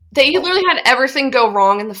they literally had everything go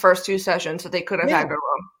wrong in the first 2 sessions that they could have had go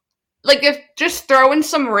wrong. Like, if just throw in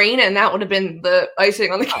some rain and that would have been the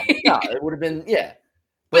icing on the cake. Yeah, it would have been, yeah.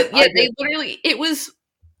 But yeah, they literally, it was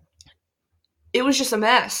just a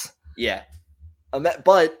mess. Yeah.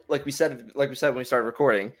 But like we said when we started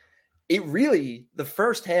recording, it really, the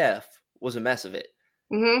first half was a mess of it.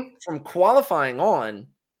 Mm-hmm. From qualifying on.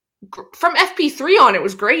 From FP3 on, it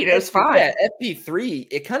was great. It was fine. Yeah, FP3,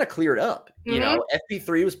 it kind of cleared up. Mm-hmm.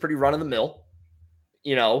 FP3 was pretty run-of-the-mill.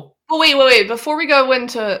 But wait. Before we go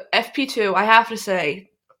into FP2, I have to say,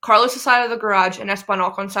 Carlos' side of the garage and Esteban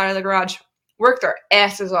Ocon's side of the garage worked their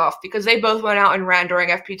asses off because they both went out and ran during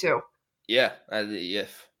FP2. Yeah. Yeah.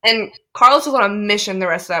 And Carlos was on a mission the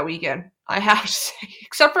rest of that weekend, I have to say,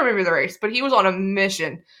 except for maybe the race, but he was on a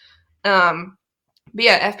mission. But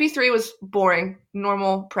yeah, FP3 was boring,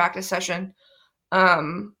 normal practice session.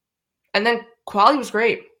 And then quali was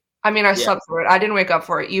great. I mean, I slept through it. I didn't wake up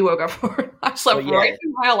for it. You woke up for it. I slept right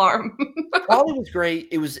through my alarm. Quali was great.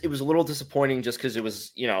 It was a little disappointing just because it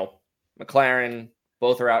was, McLaren,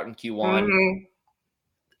 both are out in Q1. Mm-hmm.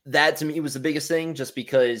 That to me was the biggest thing just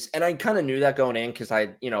because, and I kind of knew that going in because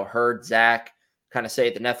I, heard Zach kind of say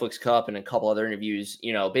at the Netflix Cup and a couple other interviews,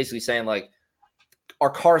 basically saying like, our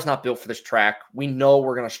car's not built for this track. We know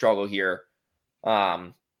we're going to struggle here.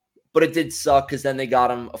 But it did suck because then they got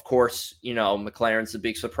him, of course, McLaren's the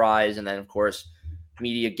big surprise. And then, of course,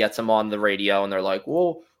 media gets him on the radio and they're like,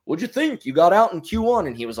 well, what'd you think? You got out in Q1.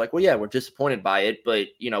 And he was like, well, yeah, we're disappointed by it. But,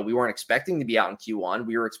 we weren't expecting to be out in Q1.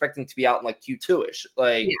 We were expecting to be out in like Q2-ish.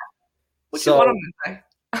 Like, yeah. What you want him to say?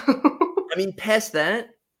 I mean, past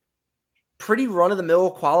that, pretty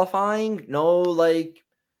run-of-the-mill qualifying. No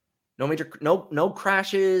major, no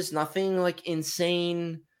crashes, nothing like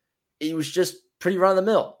insane. It was just pretty run of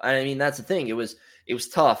the mill. I mean, that's the thing. It was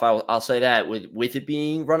tough. I'll say that with it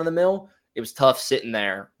being run of the mill, it was tough sitting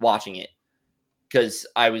there watching it because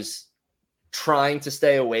I was trying to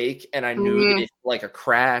stay awake and I knew that if like a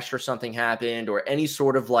crash or something happened or any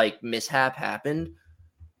sort of like mishap happened,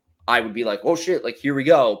 I would be like, oh shit, like here we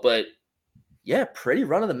go. But yeah, pretty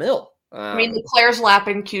run of the mill. I mean, Leclerc's lap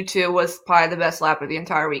in Q2 was probably the best lap of the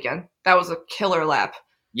entire weekend. That was a killer lap.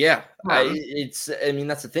 Yeah, that's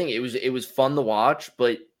the thing. It was fun to watch,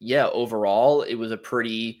 but yeah, overall, it was a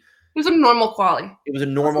normal quali. It was a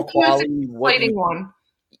normal quali. Exciting one.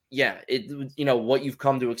 Yeah, what you've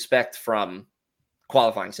come to expect from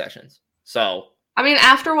qualifying sessions. So, I mean,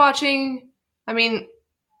 after watching,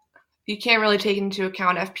 you can't really take into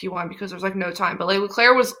account FP1 because there's like no time, but like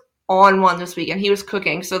Leclerc was on one this weekend. He was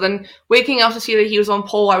cooking. So then waking up to see that he was on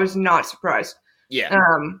pole, I was not surprised. Yeah.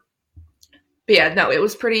 But yeah, no, it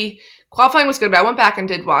was qualifying was good, but I went back and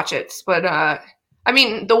did watch it. But,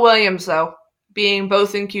 the Williams, though, being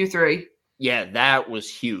both in Q3. Yeah, that was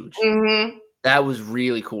huge. Mm-hmm. That was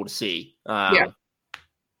really cool to see. Yeah.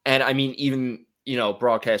 And I mean, even,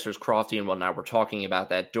 broadcasters, Crofty and whatnot were talking about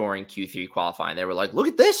that during Q3 qualifying. They were like, look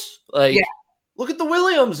at this. Like, look at the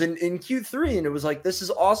Williams in Q3. And it was like, this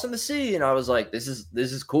is awesome to see. And I was like, this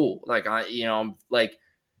is cool. Like, I'm like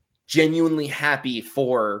genuinely happy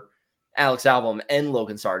for Alex Albon and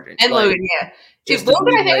Logan Sargent. And like, Logan, yeah. Dude,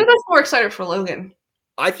 Logan, I think I was more excited for Logan.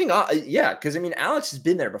 I think, because Alex has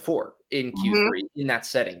been there before in Q3 in that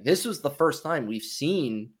setting. This was the first time we've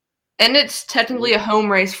seen. And it's technically a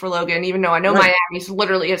home race for Logan, even though I know Miami's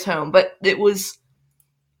literally his home, but it was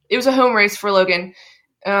a home race for Logan.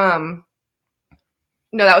 No,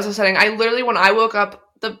 that was the setting. I literally, when I woke up,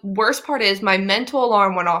 the worst part is my mental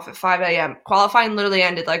alarm went off at 5 a.m. Qualifying literally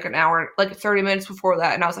ended like an hour, like 30 minutes before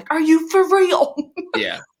that. And I was like, are you for real?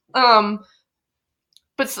 Yeah.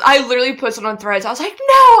 But I literally put it on Threads. I was like, no,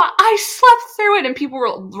 I slept through it. And people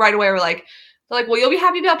were right away they're like, well, you'll be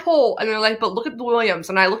happy about pole. And they're like, but look at the Williams.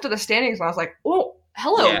 And I looked at the standings and I was like, oh,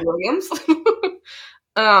 hello, Williams.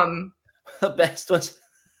 The best was,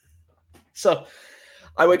 so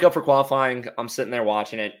I wake up for qualifying. I'm sitting there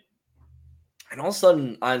watching it. And all of a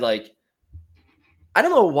sudden, I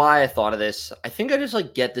don't know why I thought of this. I think I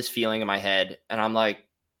just get this feeling in my head. And I'm like,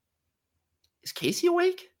 is Casey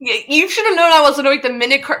awake? Yeah, you should have known I wasn't awake the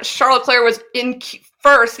minute Charles Leclerc was in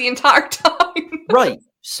first the entire time. Right.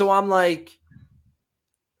 So I'm like,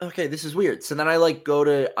 okay, this is weird. So then I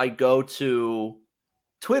go to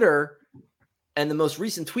Twitter, and the most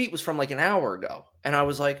recent tweet was from like an hour ago. And I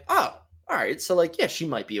was like, oh, all right. So like, yeah, she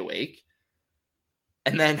might be awake.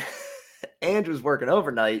 And then Andrew's working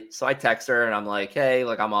overnight. So I text her and I'm like, hey,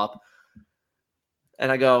 like I'm up.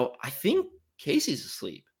 And I go, I think Casey's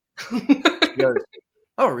asleep. She goes,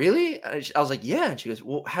 oh, really? I was like, yeah. And she goes,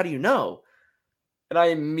 well, how do you know? And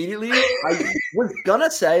I was gonna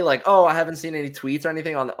say like, oh, I haven't seen any tweets or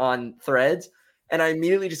anything on Threads. And I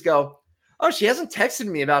immediately just go, oh, she hasn't texted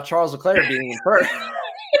me about Charles Leclerc being in first.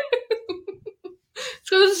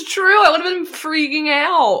 So it's true. I would have been freaking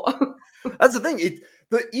out. That's the thing.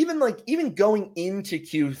 But even going into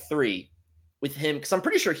Q3 with him, because I'm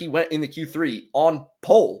pretty sure he went into Q3 on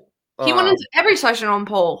pole. He went into every session on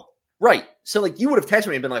pole. Right. So like you would have texted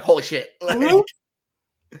me and been like, holy shit.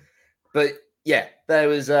 But yeah, that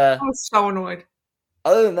was I was so annoyed.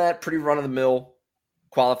 Other than that, pretty run of the mill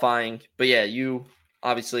qualifying. But yeah, you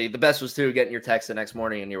obviously the best was to getting your text the next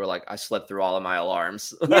morning and you were like, I slept through all of my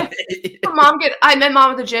alarms. Yeah. I met mom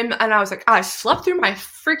at the gym and I was like, I slept through my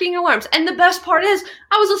freaking alarms. And the best part is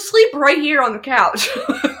I was asleep right here on the couch.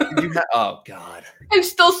 Oh God. I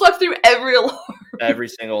still slept through every alarm. Every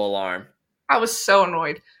single alarm. I was so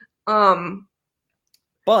annoyed.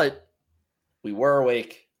 But we were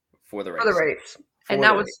awake for the race. And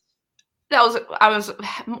I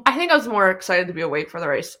think I was more excited to be awake for the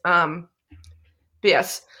race. But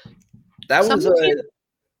yes. The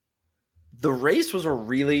race was a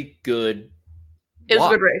really good. It was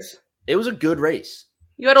a good race. It was a good race.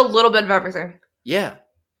 You had a little bit of everything. Yeah.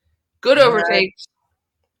 Good overtakes.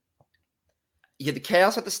 You had the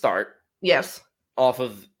chaos at the start. Yes. Off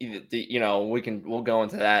of we'll go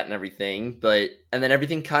into that and everything, and then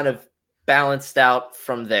everything kind of balanced out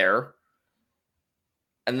from there.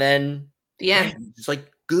 And then the end. It's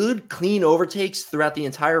like good, clean overtakes throughout the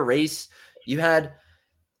entire race.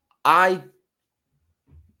 I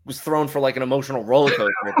was thrown for like an emotional roller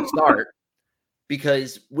coaster at the start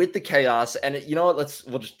because with the chaos, and you know what,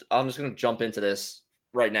 I'm just going to jump into this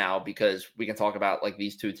right now because we can talk about like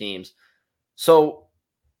these two teams. So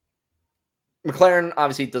McLaren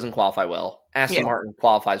obviously doesn't qualify well. Aston Martin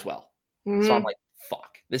qualifies well. Mm-hmm. So I'm like,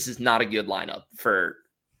 fuck, this is not a good lineup for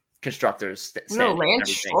constructors. No,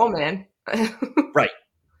 Lance Stroll, man. Right.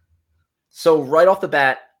 So right off the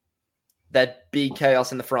bat, that big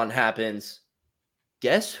chaos in the front happens.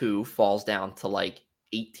 Guess who falls down to like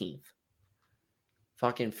 18th?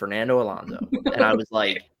 Fucking Fernando Alonso. And I was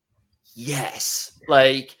like, yes.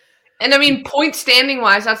 Like, and I mean, point standing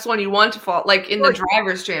wise, that's when you want to fall. Like in the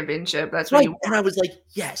drivers' championship, that's when you want. And I was like,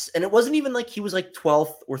 yes. And it wasn't even like he was like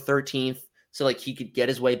 12th or 13th. So like he could get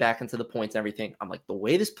his way back into the points and everything. I'm like, the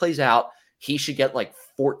way this plays out, he should get like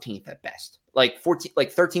 14th at best. Like 14,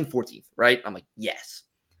 like 13th, 14th, right? I'm like, yes.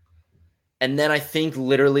 And then I think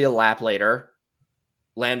literally a lap later,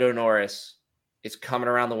 Lando Norris is coming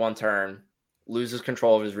around the one turn, loses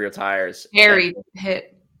control of his rear tires. Harry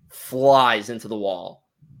hit. Flies into the wall.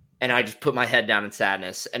 And I just put my head down in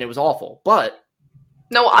sadness. And it was awful. But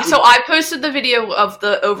no, so I posted the video of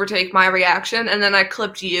the overtake, my reaction, and then I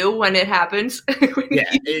clipped you when it happens.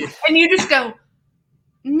 And you just go,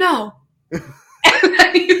 no. And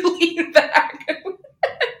then you lean back.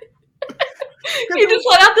 You just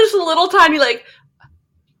let out this little tiny, like,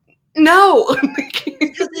 no.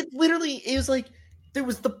 Because it was like, there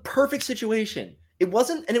was the perfect situation. It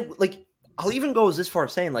wasn't, and it, like, I'll even go as far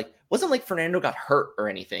as saying, like, wasn't like Fernando got hurt or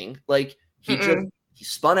anything. Like, he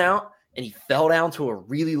spun out and he fell down to a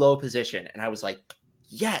really low position. And I was like,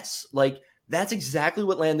 yes, like, that's exactly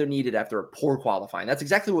what Lando needed after a poor qualifying. That's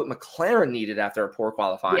exactly what McLaren needed after a poor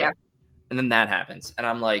qualifying. Yeah. And then that happens. And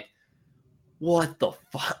I'm like, what the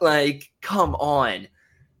fuck? Like, come on.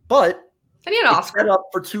 But it set up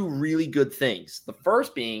for two really good things. The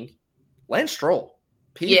first being Lance Stroll,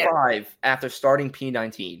 P5 after starting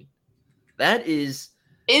P19. That is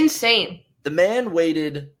insane. The man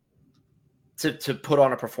waited to put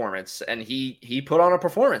on a performance, and he put on a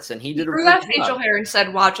performance, and he did a really good job. Facial hair and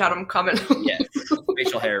said, "Watch out, I'm coming." Yeah,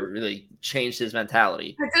 facial hair really changed his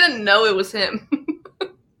mentality. I didn't know it was him.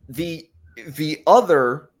 The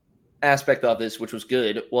other aspect of this, which was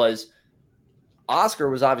good, was Oscar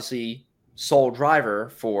was obviously sole driver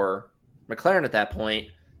for McLaren at that point,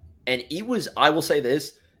 and it was, I will say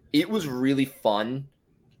this, it was really fun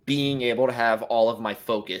being able to have all of my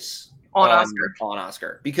focus on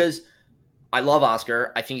Oscar because I love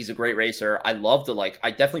Oscar. I think he's a great racer. I love to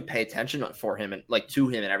I definitely pay attention for him and to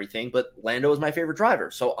him and everything. But Lando is my favorite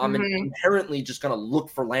driver, so I'm inherently just gonna look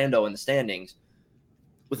for Lando in the standings.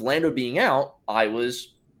 With Lando being out, I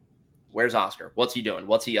was, where's Oscar? What's he doing?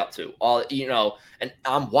 What's he up to? And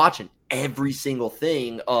I'm watching every single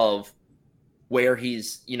thing of where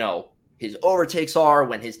he's, his overtakes are,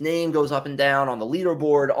 when his name goes up and down on the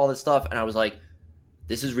leaderboard, all this stuff. And I was like,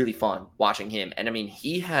 this is really fun watching him. And I mean,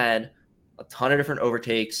 he had a ton of different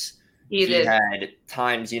overtakes. He had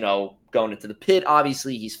times, going into the pit.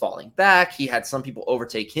 Obviously, he's falling back. He had some people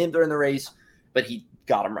overtake him during the race, but he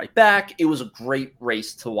got him right back. It was a great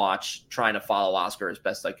race to watch, trying to follow Oscar as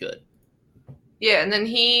best I could. Yeah, and then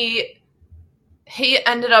he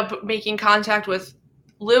ended up making contact with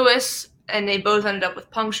Lewis, and they both ended up with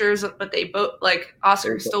punctures, but they both,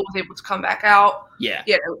 Oscar still was able to come back out. Yeah.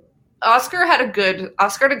 Yeah. Oscar had a good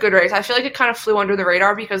race. I feel like it kind of flew under the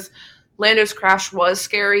radar because Lando's crash was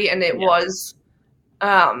scary, and it was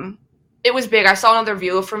big. I saw another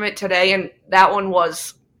view from it today, and that one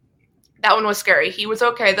was scary. He was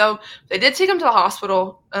okay though. They did take him to the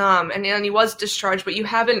hospital, and then he was discharged, but they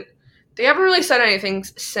haven't really said anything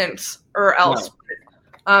since or else.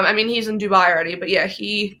 No. I mean, he's in Dubai already, but yeah,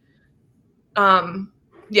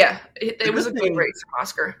 it was a good race for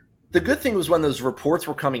Oscar. The good thing was when those reports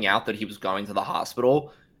were coming out that he was going to the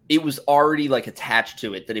hospital, it was already attached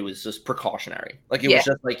to it that it was just precautionary. It was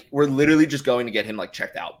just we're literally just going to get him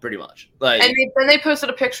checked out, pretty much. And then they posted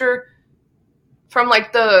a picture from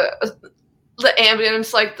the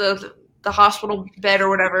ambulance, the hospital bed or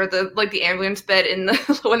whatever, the ambulance bed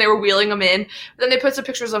when they were wheeling him in. Then they put some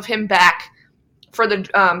pictures of him back for the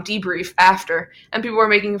debrief after, and people were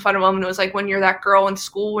making fun of him, and it was when you're that girl in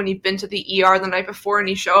school when you've been to the ER the night before and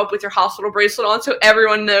you show up with your hospital bracelet on so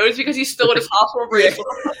everyone knows because he's still with his hospital bracelet.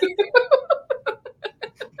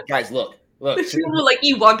 Guys, look. People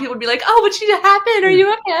people would be like, oh, what happened? Are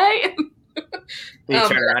you okay? You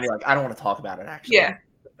turn around and you're like, I don't want to talk about it, actually. Yeah.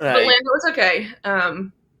 But Lando was okay.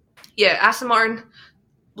 Aston Martin,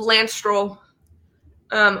 Lance Stroll.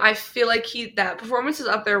 I feel like that performance is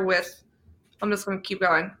up there with, I'm just going to keep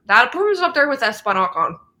going. That performance is up there with Esteban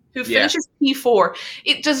Ocon, who finishes P4.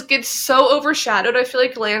 It just gets so overshadowed. I feel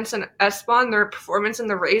like Lance and Esteban, their performance in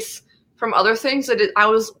the race from other things, at the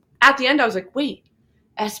end, I was like, wait,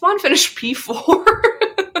 Esteban finished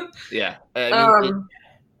P4? Yeah. I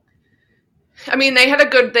mean, they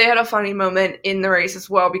had a funny moment in the race as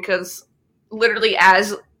well, because literally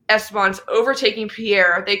as Esteban's overtaking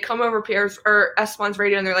Pierre, they come over Esteban's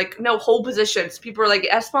radio and they're like, no, hold positions. People are like,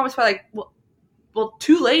 Esteban was probably like, well,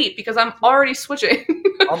 too late because I'm already switching.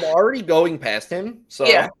 I'm already going past him. So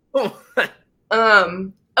yeah. What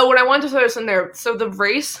I wanted to throw this in there. So the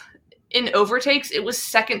race in overtakes, it was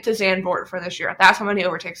second to Zandvoort for this year. That's how many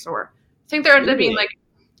overtakes there were. I think there ended up being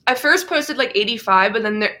I first posted 85, but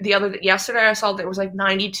then yesterday I saw there was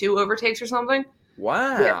 92 overtakes or something.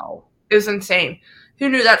 Wow. Yeah. It was insane. Who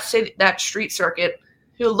knew that street circuit,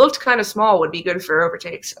 who looked kind of small, would be good for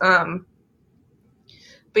overtakes. But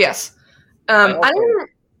yes.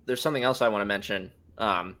 There's something else I want to mention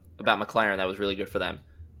about McLaren that was really good for them.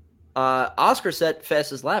 Oscar set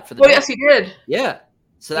fastest lap for the day. Yes, he did. Yeah.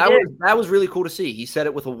 So that was really cool to see. He set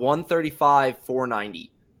it with a 1:35.490.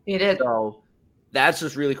 He did. So that's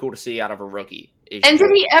just really cool to see out of a rookie. And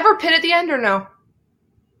did he ever pit at the end or no?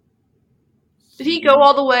 Did he go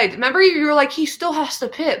all the way? Remember, you were like, he still has to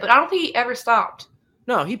pit, but I don't think he ever stopped.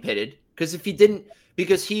 No, he pitted. Because if he didn't,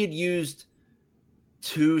 because he had used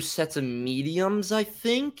 2 sets of mediums, I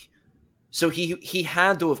think. So he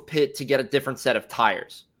had to have pit to get a different set of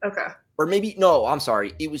tires. Okay. Or maybe, no, I'm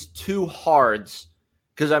sorry. It was 2 hards.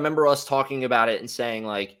 Because I remember us talking about it and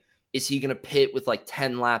saying, is he going to pit with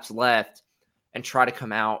 10 laps left and try to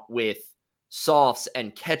come out with softs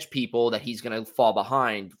and catch people that he's going to fall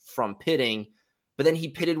behind from pitting? But then he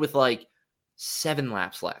pitted with 7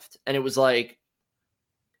 laps left. And it was and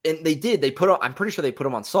they did. I'm pretty sure they put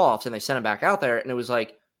him on softs and they sent him back out there. And it was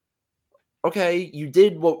okay, you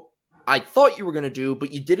did what I thought you were going to do,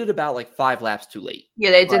 but you did it about 5 laps too late.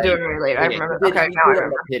 Yeah, they did do it really late. I remember. Okay, now I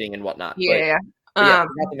remember. Pitting and whatnot. Yeah. Not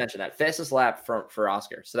to mention that. Fastest lap for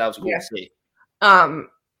Oscar. So that was cool to see.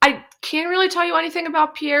 I can't really tell you anything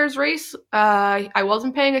about Pierre's race. I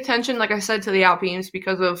wasn't paying attention, like I said, to the Alpines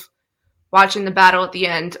because of watching the battle at the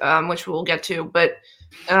end, which we'll get to. But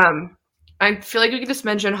I feel like we could just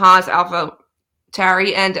mention Haas, Alpha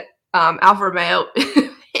Tauri, and Alfa Romeo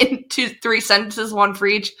in 2-3 sentences, one for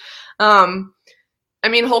each.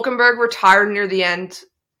 Hülkenberg retired near the end.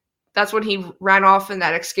 That's when he ran off in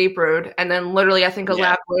that escape road. And then literally, I think a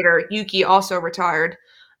lap later, Yuki also retired.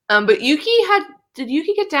 But did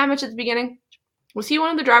Yuki get damaged at the beginning? Was he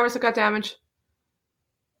one of the drivers that got damaged?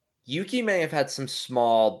 Yuki may have had some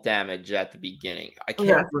small damage at the beginning. I can't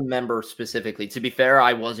Yeah. remember specifically. To be fair,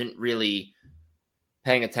 I wasn't really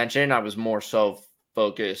paying attention. I was more so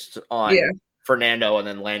focused on Fernando and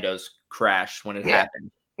then Lando's crash when it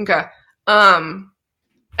happened. Okay. And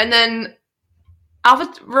then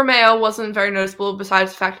Alfa Romeo wasn't very noticeable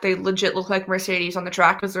besides the fact that they legit look like Mercedes on the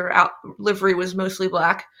track because their livery was mostly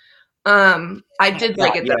black. I did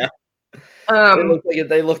like it though.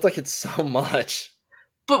 They looked like it so much.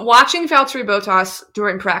 But watching Valtteri Bottas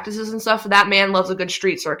during practices and stuff, that man loves a good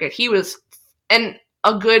street circuit. He was, and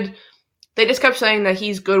a good, they just kept saying that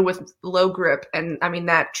he's good with low grip. And I mean,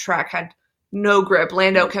 that track had no grip.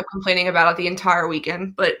 Lando kept complaining about it the entire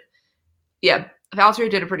weekend. But yeah, Valtteri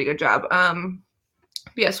did a pretty good job.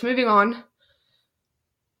 Yes, moving on.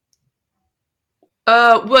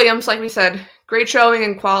 Williams, like we said, great showing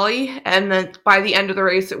in quali. And then by the end of the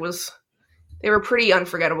race, they were pretty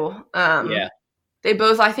unforgettable. They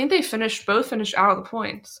both, I think they finished out of the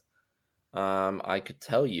points. I could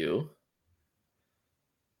tell you.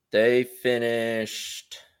 They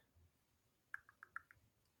finished.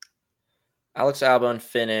 Alex Albon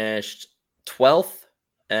finished 12th,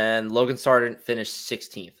 and Logan Sargent finished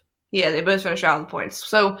 16th. Yeah, they both finished out of the points.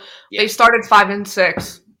 So they started 5 and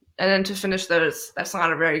 6, and then to finish those, that's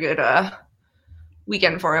not a very good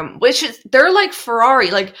weekend for him. They're like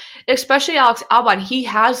Ferrari, like especially Alex Albon. He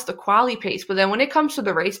has the quali pace, but then when it comes to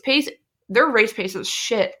the race pace, their race pace is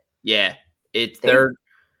shit. Yeah, they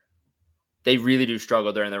really do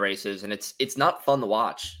struggle during the races, and it's not fun to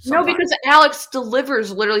watch sometimes. No, because Alex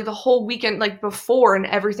delivers literally the whole weekend, like before and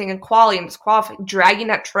everything in quali and disqualifying, dragging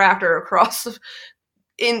that tractor across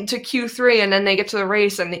into Q3, and then they get to the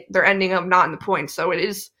race and they're ending up not in the points. So it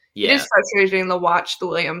is frustrating to watch the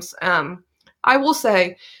Williams. I will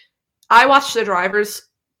say, I watched the drivers'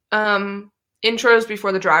 intros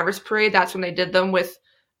before the drivers' parade. That's when they did them with,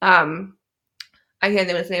 I can't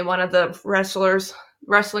think of his name, one of the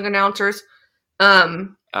wrestling announcers. I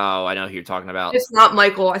know who you're talking about. It's not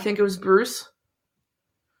Michael. I think it was Bruce.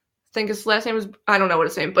 I think his last name was, I don't know what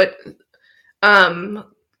his name, but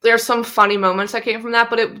there's some funny moments that came from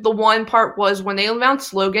that. But the one part was when they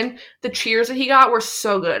announced Logan, the cheers that he got were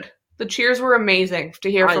so good. The cheers were amazing to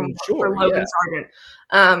hear from Logan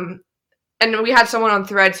Sargent. And we had someone on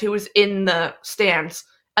Threads who was in the stands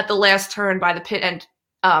at the last turn by the pit end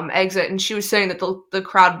exit, and she was saying that the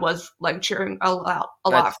crowd was like cheering a lot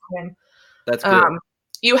for him. That's good.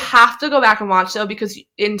 You have to go back and watch though, because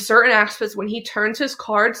in certain aspects, when he turns his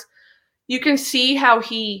cards, you can see how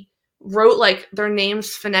he wrote like their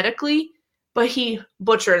names phonetically, but he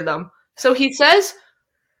butchered them. So he says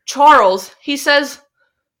Charles, he says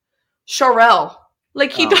Charel.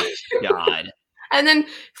 Like he does. God. And then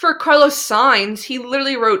for Carlos Sainz, he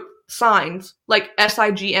literally wrote signs, like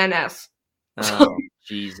Signs. Oh,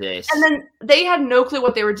 Jesus. And then they had no clue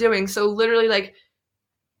what they were doing. So literally, like,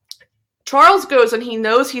 Charles goes and he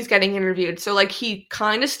knows he's getting interviewed. So, like, he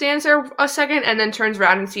kind of stands there a second and then turns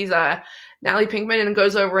around and sees Natalie Pinkman and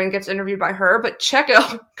goes over and gets interviewed by her. But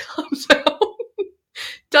Checo comes out,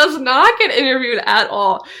 does not get interviewed at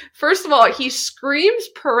all. First of all, he screams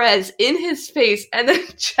Perez in his face, and then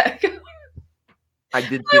Checo. I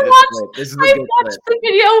did see this clip. This is a good clip. I watched the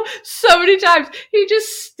video so many times. He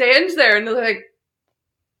just stands there and like,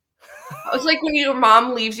 it's like when your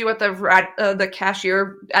mom leaves you at the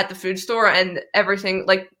cashier at the food store and everything,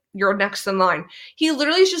 like you're next in line. He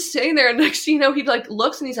literally is just sitting there, and next thing you know, he like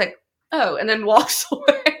looks and he's like, "Oh," and then walks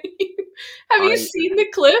away. Have you seen the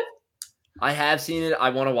clip? I have seen it.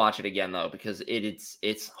 I want to watch it again though, because it's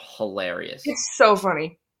hilarious. It's so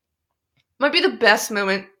funny. Might be the best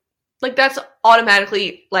moment. Like, that's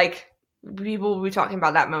automatically, like, people will be talking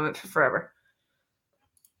about that moment for forever.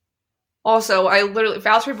 Also,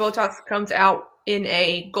 Valtteri Bottas comes out in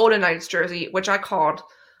a Golden Knights jersey, which I called.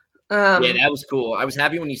 Yeah, that was cool. I was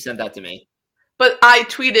happy when you sent that to me. But I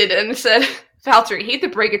tweeted and said, Valtteri, hate to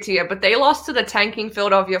break it to you, but they lost to the tanking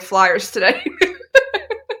Philadelphia Flyers today.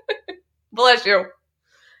 Bless you.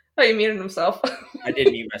 Oh, he muted himself. I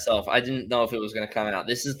did mute myself. I didn't know if it was going to come out.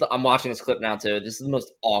 I'm watching this clip now, too. This is the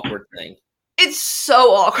most awkward thing. It's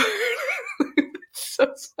so awkward. It's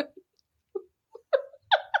so funny.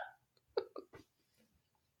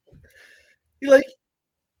 He, like,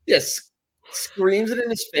 screams it in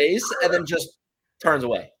his face and then just turns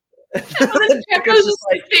away. And then Checo's just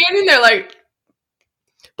like standing there like...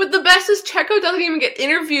 But the best is Checo doesn't even get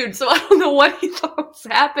interviewed, so I don't know what he thought was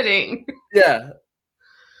happening. Yeah.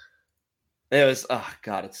 It was, oh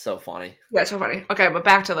God, it's so funny. Yeah, it's so funny. Okay, but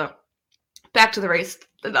back to the race.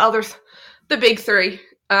 The big three,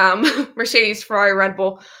 Mercedes, Ferrari, Red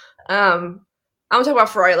Bull. I'm going to talk about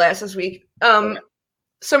Ferrari last this week.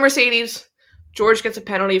 So Mercedes, George gets a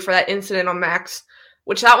penalty for that incident on Max,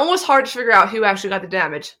 which that one was hard to figure out who actually got the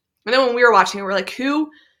damage. And then when we were watching it, we were like,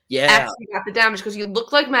 who actually got the damage? Because you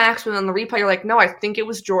looked like Max, but on the replay, you're like, no, I think it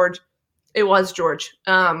was George. It was George.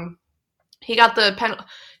 He got a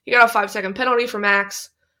 5-second penalty for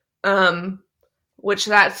Max, which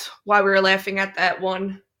that's why we were laughing at that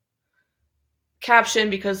one caption,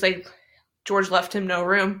 because George left him no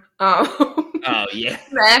room. Oh yeah,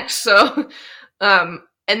 Max. So, and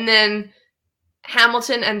then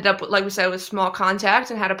Hamilton ended up, like we said, with small contact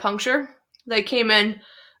and had a puncture. They came in,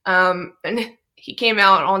 and he came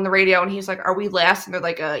out on the radio and he's like, "Are we last?" And they're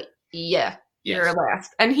like, yeah, you're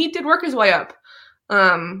last." And he did work his way up.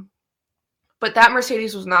 But that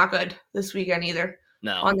Mercedes was not good this weekend either.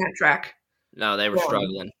 No, on that track. No, they were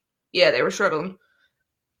struggling. Yeah, they were struggling.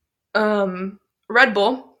 Red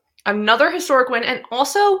Bull, another historic win, and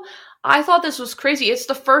also I thought this was crazy. It's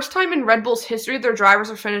the first time in Red Bull's history their drivers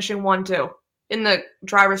are finishing 1-2 in the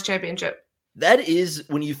Drivers' Championship. That is,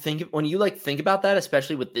 when you think about that,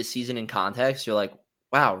 especially with this season in context, you're like,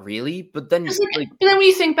 wow, really? But then when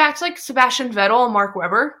you think back to Sebastian Vettel and Mark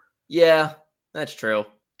Webber. Yeah, that's true.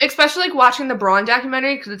 Especially watching the Braun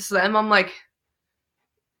documentary, because it's them. I'm like,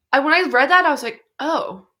 when I read that, I was like,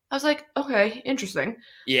 oh. I was like, okay, interesting.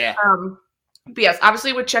 Yeah. But yes,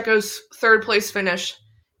 obviously with Checo's third place finish,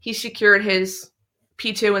 he secured his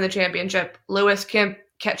P2 in the championship. Lewis can't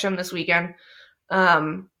catch him this weekend.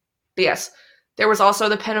 But yes, there was also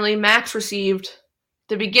the penalty Max received at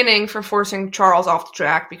the beginning for forcing Charles off the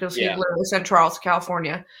track, because he literally sent Charles to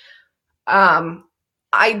California.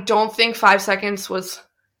 I don't think 5 seconds was...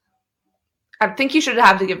 I think you should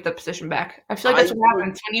have to give the position back. I feel like that's what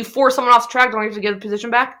happens. When you force someone off the track, don't you have to give the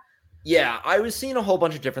position back? Yeah, I was seeing a whole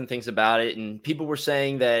bunch of different things about it, and people were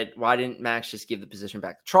saying that, why didn't Max just give the position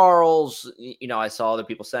back to Charles? I saw other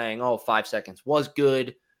people saying, 5 seconds was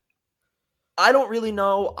good. I don't really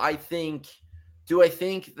know. Do I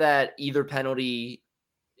think that either penalty,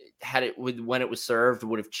 when it was served,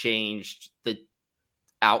 would have changed the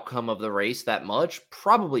outcome of the race that much?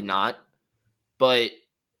 Probably not. But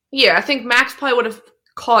yeah, I think Max probably would have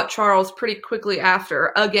caught Charles pretty quickly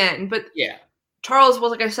after again. But yeah, Charles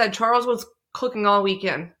was, like I said, Charles was cooking all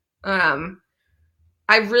weekend. I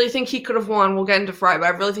really think he could have won. We'll get into Fry, but I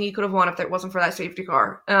really think he could have won if it wasn't for that safety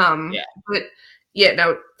car. But yeah,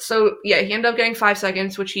 no. So yeah, he ended up getting 5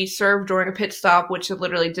 seconds, which he served during a pit stop, which it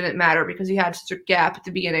literally didn't matter because he had such a gap at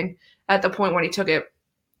the beginning at the point when he took it.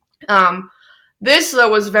 This, though,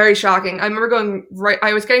 was very shocking. I remember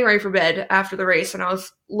I was getting ready for bed after the race, and I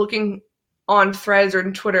was looking on Threads or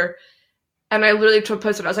on Twitter, and I literally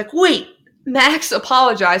posted, I was like, wait, Max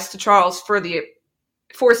apologized to Charles for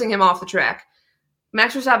forcing him off the track.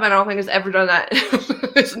 Max Verstappen, I don't think, has ever done that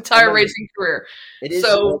his entire racing career. It is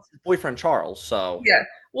his boyfriend, Charles, so. Yeah.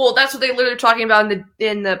 Well, that's what they literally were talking about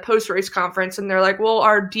in the post-race conference, and they're like, well,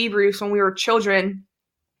 our debriefs when we were children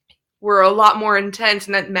were a lot more intense,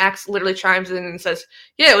 and then Max literally chimes in and says,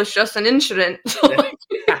 yeah, it was just an incident.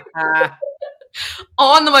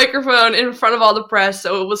 On the microphone in front of all the press,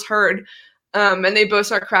 so it was heard. And they both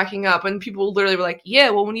start cracking up, and people literally were like, yeah,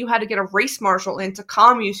 well, when you had to get a race marshal in to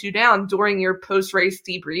calm you down during your post-race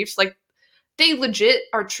debriefs, like, they legit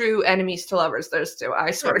are true enemies to lovers, those two, I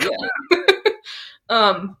swear to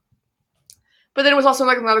God. But then it was also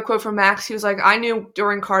like another quote from Max. He was like, I knew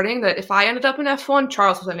during karting that if I ended up in F1,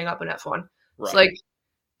 Charles was ending up in F1. Right. So, like,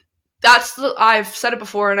 I've said it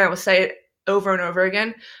before, and I will say it over and over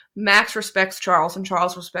again. Max respects Charles, and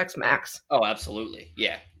Charles respects Max. Oh, absolutely.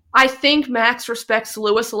 Yeah. I think Max respects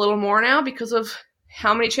Lewis a little more now because of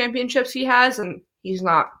how many championships he has, and he's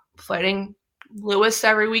not fighting Lewis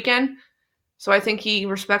every weekend. So I think he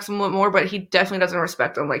respects him a little more, but he definitely doesn't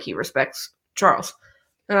respect him like he respects Charles.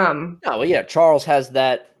 No, well, yeah, Charles has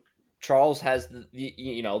the I'm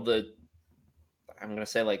going to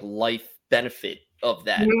say, like, life benefit of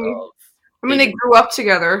that. Mm-hmm. They grew up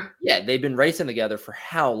together. Yeah, they've been racing together for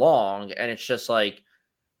how long? And it's just like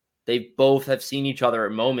they both have seen each other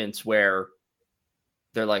at moments where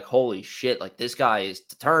they're like, holy shit, like, this guy is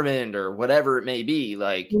determined or whatever it may be.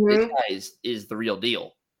 Like, this guy is the real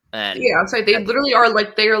deal. And yeah, it's like they literally are,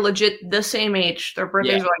 like, they are legit the same age. Their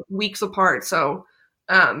birthdays are, like, weeks apart. So,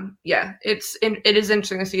 yeah, it is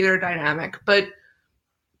interesting to see their dynamic. But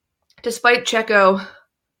despite Checo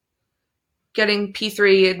getting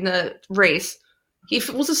P3 in the race, he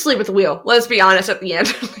was asleep at the wheel. Let's be honest, at the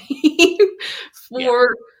end.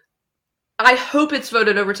 I hope it's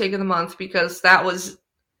voted overtake of the month, because that was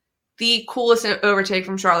the coolest overtake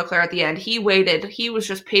from Charles Leclerc at the end. He waited. He was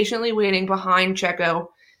just patiently waiting behind Checo,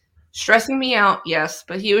 stressing me out, yes,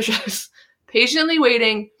 but he was just patiently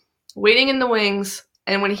waiting in the wings.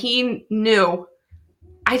 And when he knew,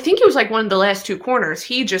 I think it was like one of the last two corners,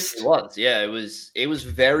 he just... It was, yeah. It was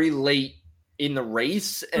very late in the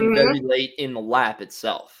race and very late in the lap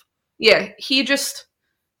itself. Yeah, he just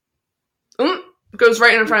goes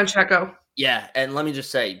right in front of Checo. Yeah, and let me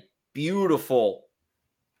just say, beautiful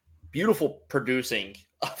producing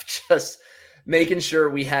of just making sure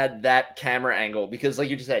we had that camera angle, because like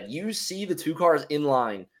you just said, you see the two cars in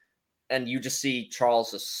line and you just see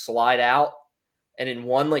Charles just slide out and in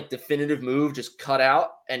one like definitive move just cut out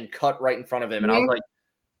and cut right in front of him. And I was like,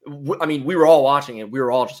 I mean, we were all watching it. We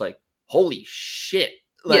were all just like, holy shit.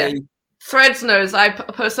 Like, yeah. Threads knows. I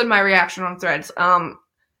posted my reaction on Threads. And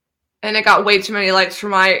it got way too many likes for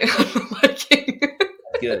my liking.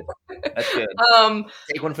 Good. That's good.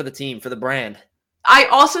 Take one for the team, for the brand. I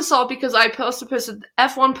also saw, because I posted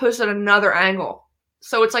F1 posted another angle.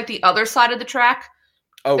 So it's like the other side of the track.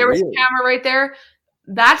 Oh, there was really? a camera right there.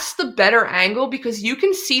 That's the better angle, because you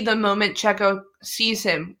can see the moment Checo sees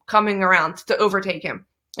him coming around to overtake him.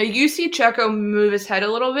 Like, you see Checo move his head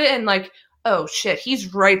a little bit and like, oh shit,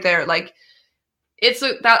 he's right there. Like,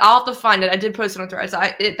 I'll have to find it. I did post it on Threads.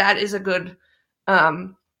 That is a good,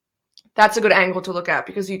 that's a good angle to look at,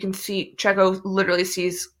 because you can see Checo literally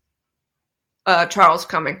sees Charles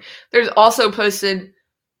coming. There's also posted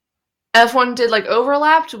F1 did like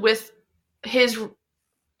overlapped with his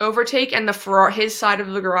overtake and his side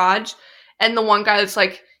of the garage, and the one guy that's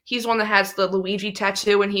like, he's one that has the Luigi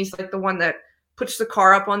tattoo, and he's like the one that puts the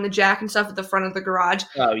car up on the jack and stuff at the front of the garage.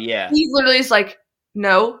 Oh yeah. He literally is like,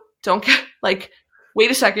 no, don't get, like, wait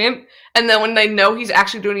a second. And then when they know he's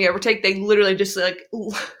actually doing the overtake, they literally just like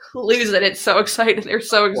lose it. It's so excited. They're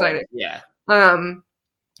so excited. Yeah.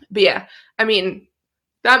 But yeah, I mean,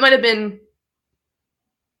 that would have been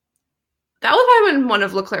one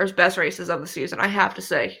of Leclerc's best races of the season, I have to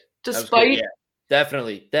say. Despite, yeah,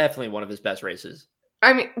 definitely one of his best races.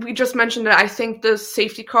 I mean, we just mentioned it. I think the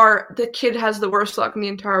safety car, the kid has the worst luck in the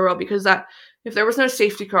entire world, because if there was no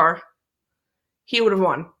safety car, he would have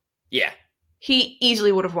won. Yeah. He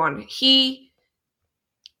easily would have won.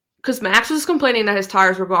 Because Max was complaining that his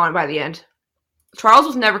tires were gone by the end. Charles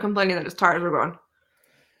was never complaining that his tires were gone.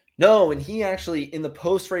 No, and he actually, in the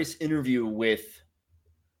post-race interview with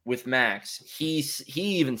Max, he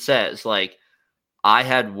even says, like, I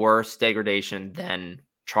had worse degradation than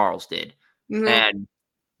Charles did. Mm-hmm. And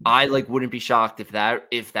I wouldn't be shocked if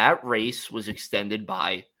that race was extended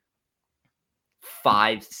by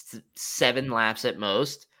 5-7 laps at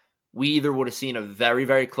most. We either would have seen a very,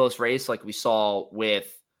 very close race like we saw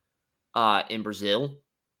with in Brazil,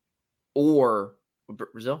 or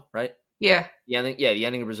Brazil, right? Yeah. The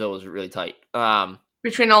ending of Brazil was really tight.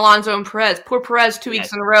 Between Alonso and Perez. Poor Perez 2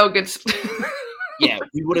 weeks in a row gets yeah,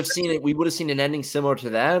 we would have seen it. We would have seen an ending similar to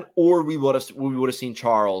that, or we would have seen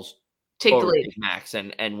Charles take the lead, Max,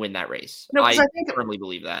 and win that race. No, I firmly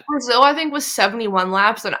believe that. Brazil, I think, was 71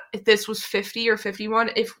 laps, and if this was 50 or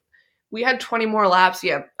 51, if we had 20 more laps,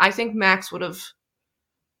 yeah, I think Max would have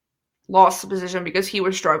lost the position, because he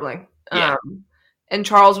was struggling. Yeah. And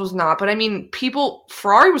Charles was not. But I mean,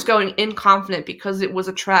 Ferrari was going in confident, because it was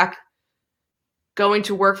a track going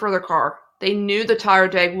to work for their car. They knew the tire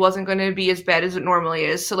drag wasn't going to be as bad as it normally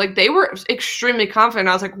is. So, they were extremely confident.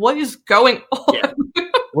 I was like, what is going on? Yeah.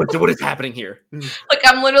 What is happening here?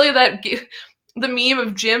 I'm literally the meme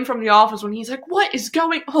of Jim from The Office when he's like, what is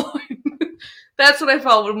going on? That's what I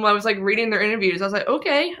felt when I was, reading their interviews. I was like,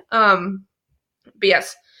 okay. But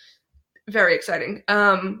yes, very exciting.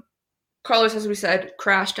 Carlos, as we said,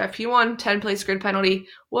 crashed at P1, 10-place grid penalty.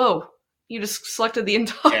 Whoa, you just selected the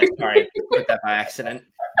entire... Yeah, sorry, put that by accident.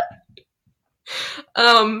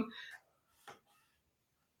 I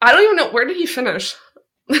don't even know, where did he finish?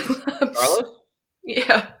 Carlos?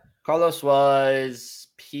 Yeah. Carlos was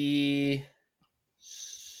P6?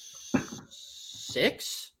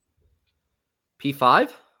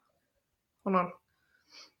 P5? Hold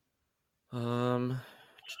on.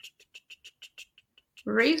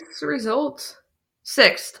 Race results.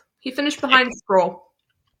 6th. He finished behind Stroll.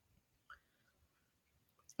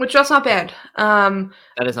 Which, that's not bad. That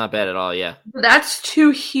is not bad at all, yeah. That's 2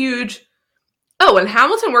 huge... Oh, and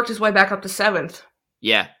Hamilton worked his way back up to 7th.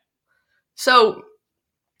 Yeah. So,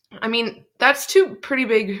 I mean, that's 2 pretty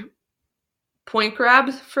big point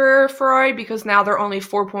grabs for Ferrari, because now they're only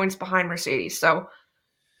 4 points behind Mercedes. So,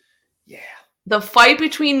 yeah. The fight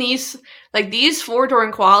between these 4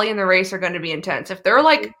 during quali in the race are going to be intense. If they're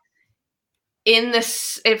in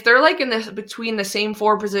between the same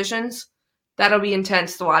 4 positions, that'll be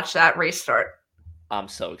intense to watch that race start. I'm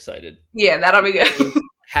so excited. Yeah, that'll be good. It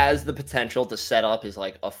has the potential to set up as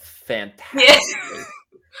a fantastic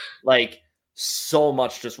race. so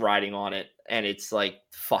much just riding on it, and it's like,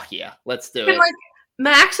 fuck yeah, let's do it. Like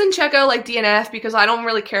Max and Checo like DNF because I don't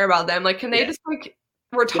really care about them. Like, can they just like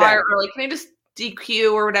retire early? Can they just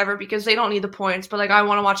DQ or whatever because they don't need the points? But like, I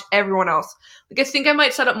want to watch everyone else. Like, I think I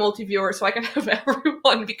might set up multi-viewer so I can have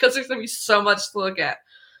everyone because there's gonna be so much to look at.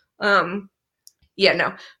 Yeah,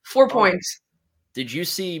 no, 4 points. Did you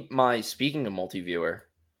see speaking of multi-viewer,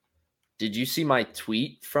 did you see my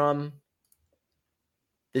tweet from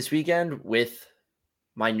this weekend with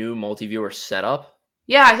my new multi-viewer setup?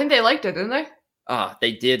 Yeah, I think they liked it, didn't they?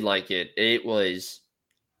 They did like it. It was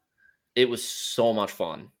so much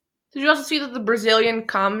fun. Did you also see that the Brazilian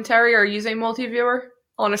commentary are using multi-viewer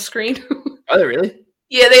on a screen? Are they really?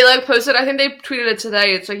 Yeah, they like posted. I think they tweeted it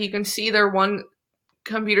today. It's like you can see their one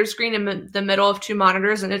computer screen in the middle of 2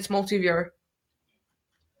 monitors, and it's multi-viewer.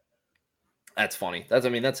 That's funny.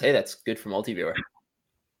 That's good for multi-viewer.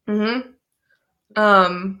 Mm-hmm.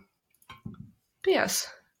 But yes,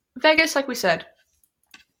 Vegas, like we said.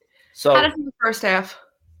 So, how did the first half?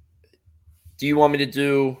 Do you want me to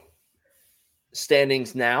do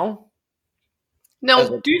standings now?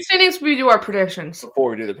 No, do standings when we do our predictions. Before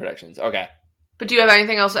we do the predictions. Okay. But do you have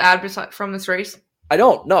anything else to add from this race? I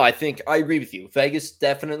don't. No, I think I agree with you. Vegas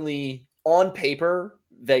definitely, on paper,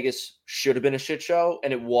 Vegas should have been a shit show,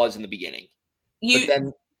 and it was in the beginning. But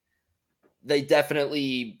then they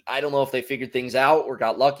definitely, I don't know if they figured things out or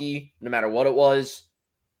got lucky. No matter what it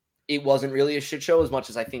wasn't really a shit show as much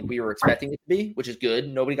as I think we were expecting it to be, which is good.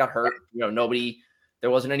 Nobody got hurt. There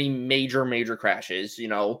wasn't any major crashes,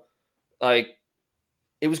 like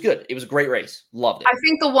it was good. It was a great race. Loved it. I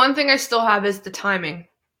think the one thing I still have is the timing.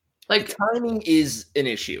 Like, the timing is an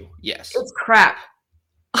issue. Yes. It's crap.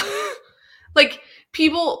 Like, we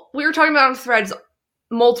were talking about on Threads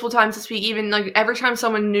multiple times this week, even like every time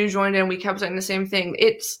someone new joined in, we kept saying the same thing.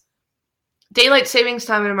 It's daylight savings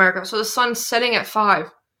time in America, so the sun's setting at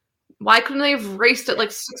 5. Why couldn't they have raced at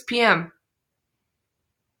like 6 p.m.?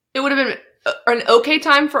 It would have been an okay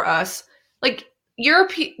time for us. Like,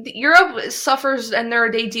 Europe suffers and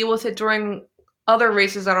they deal with it during other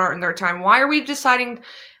races that aren't in their time. Why are we deciding?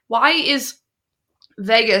 Why is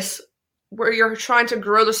Vegas, where you're trying to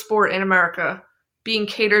grow the sport in America, being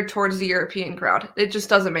catered towards the European crowd? It just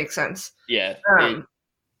doesn't make sense. Yeah. It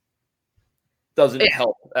doesn't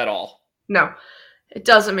help at all. No, it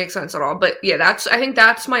doesn't make sense at all. But yeah, I think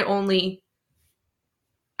that's my only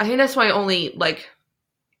like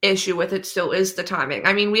issue with it still is the timing.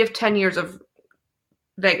 I mean, we have 10 years of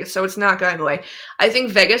Vegas, so it's not going away. I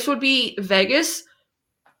think Vegas would be Vegas,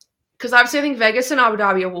 because obviously I think Vegas and Abu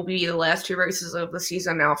Dhabi will be the last 2 races of the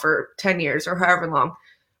season now for 10 years or however long.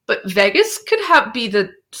 But Vegas could be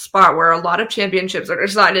the spot where a lot of championships are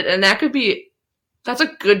decided, and that's a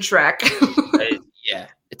good track. Yeah,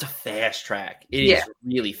 it's a fast track. It is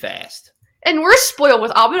really fast. And we're spoiled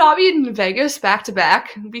with Abu Dhabi and Vegas back to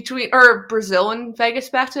back, or Brazil and Vegas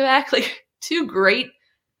back to back. Like, 2 great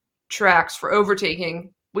tracks for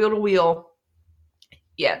overtaking, wheel to wheel.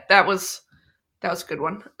 Yeah, that was a good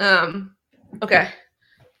one. Okay.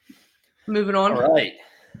 Moving on. All right.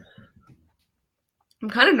 I'm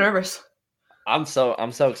kind of nervous. I'm so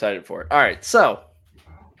excited for it. All right. So,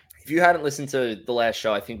 if you hadn't listened to the last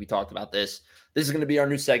show, I think we talked about this. This is going to be our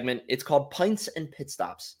new segment. It's called Pints and Pit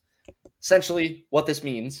Stops. Essentially, what this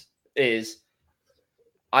means is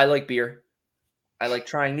I like beer. I like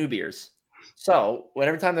trying new beers. So,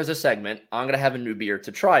 whenever time there's a segment, I'm going to have a new beer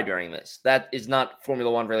to try during this. That is not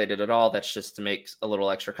Formula One related at all. That's just to make a little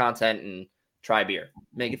extra content and try beer.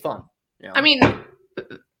 Make it fun. I mean,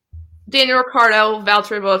 Daniel Ricciardo,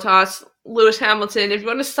 Valtteri Bottas, Lewis Hamilton, if you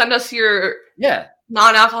want to send us your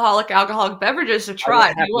alcoholic beverages to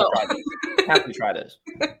try, we will. Have to try those.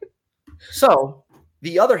 So,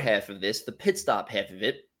 the other half of this, the pit stop half of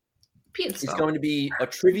it, is going to be a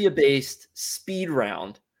trivia-based speed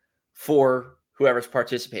round for whoever's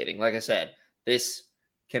participating. Like I said, this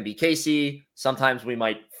can be Casey. Sometimes we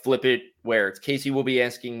might flip it where it's Casey will be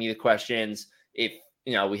asking me the questions. If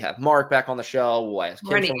we have Mark back on the show, we'll ask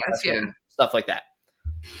him stuff like that.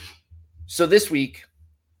 So this week,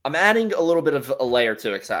 I'm adding a little bit of a layer to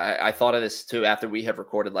it, because I thought of this too after we have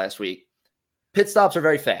recorded last week. Pit stops are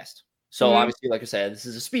very fast. So obviously, like I said, this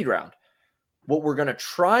is a speed round. What we're going to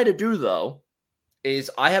try to do, though,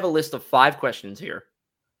 is I have a list of 5 questions here,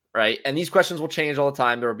 right? And these questions will change all the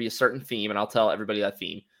time. There will be a certain theme, and I'll tell everybody that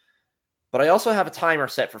theme. But I also have a timer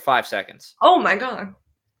set for 5 seconds. Oh, my God.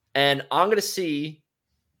 And I'm going to see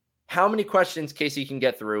how many questions Casey can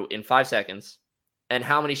get through in 5 seconds and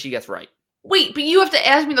how many she gets right. Wait, but you have to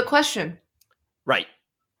ask me the question. Right.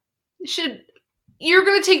 You're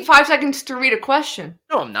going to take 5 seconds to read a question.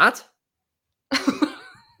 No, I'm not.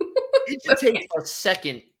 it should take a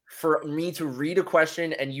second for me to read a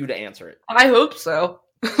question and you to answer it. I hope so.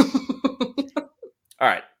 All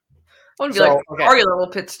right. I want to be Ari level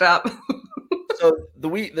pit stop. So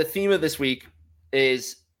the theme of this week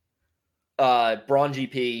is Braun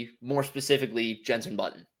GP, more specifically Jenson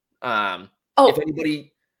Button. If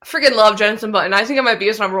anybody freaking love Jenson Button, I think I might be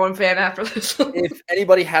his number one fan after this. If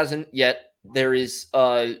anybody hasn't yet, there is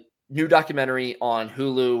a new documentary on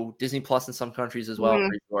Hulu, Disney Plus in some countries as well,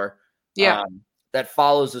 pretty sure. Yeah. That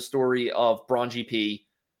follows the story of Braun GP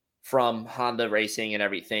from Honda Racing and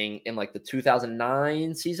everything in like the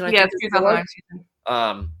 2009 season. I think 2009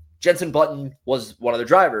 season. Jenson Button was one of the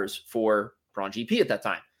drivers for Braun GP at that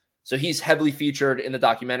time. So he's heavily featured in the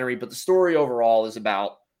documentary, but the story overall is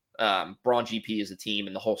about Braun GP as a team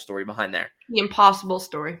and the whole story behind there. The impossible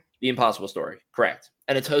story. The impossible story, correct.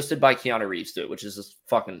 And it's hosted by Keanu Reeves too, which is just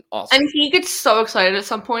fucking awesome. And he gets so excited at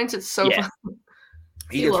some points. It's so fun.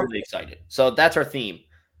 He gets really excited. So that's our theme.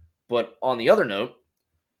 But on the other note,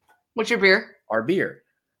 what's your beer? Our beer.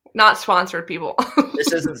 Not sponsored, people.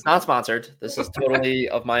 It's not sponsored. This is totally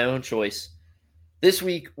of my own choice. This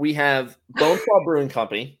week we have Bonesaw Brewing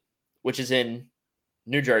Company, which is in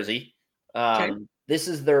New Jersey. This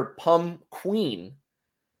is their Pum Queen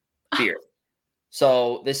beer.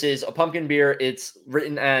 So this is a pumpkin beer. It's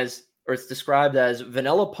described as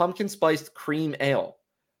vanilla pumpkin spiced cream ale.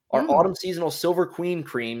 Our autumn seasonal Silver Queen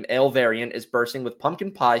cream ale variant is bursting with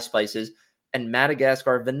pumpkin pie spices and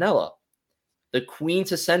Madagascar vanilla. The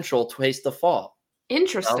Queen's essential taste the fall.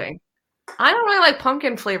 Interesting. I don't really like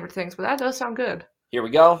pumpkin flavored things, but that does sound good. Here we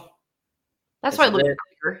go. That's why I look at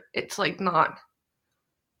it's like not.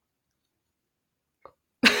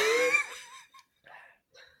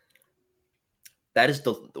 That is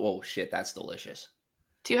oh shit, that's delicious.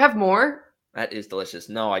 Do you have more? That is delicious.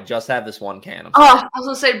 No, I just have this one can. I was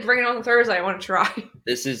gonna say bring it on Thursday. I want to try.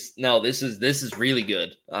 This is really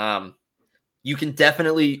good. You can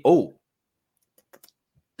definitely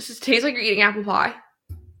This tastes like you're eating apple pie.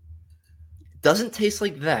 Doesn't taste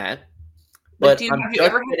like that. But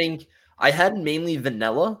I had mainly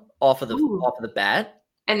vanilla off of the bat.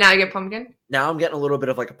 And now you get pumpkin? Now I'm getting a little bit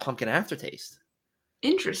of like a pumpkin aftertaste.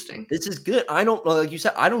 Interesting. This is good. I don't like you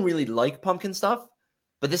said, I don't really like pumpkin stuff,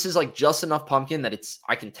 but this is like just enough pumpkin that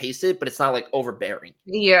I can taste it, but it's not like overbearing.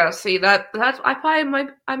 Yeah, see that's I might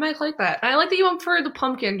like that. I like that you went for the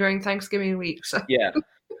pumpkin during Thanksgiving week. So. Yeah.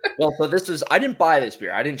 Well, so I didn't buy this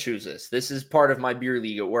beer. I didn't choose this. This is part of my beer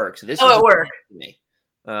league at work. So this at work. Me.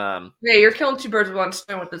 Yeah, you're killing two birds with one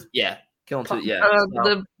stone with this. Yeah, killing two. Yeah,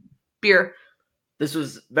 the beer. This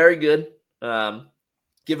was very good.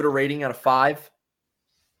 Give it a rating out of 5.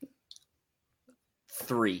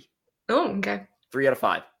 3. Oh, okay. 3 out of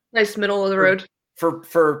 5. Nice middle of the road.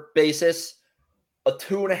 For basis, a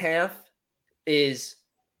 2.5 is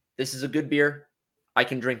this is a good beer. I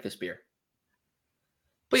can drink this beer.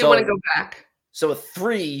 But you want to go back. So a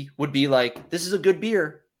 3 would be like, this is a good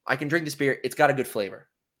beer. I can drink this beer. It's got a good flavor.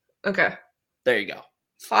 Okay. There you go.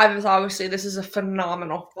 5 is obviously, this is a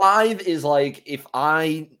phenomenal. 5 is like, if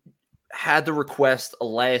I had to request a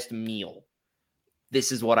last meal,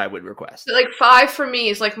 this is what I would request. Like 5 for me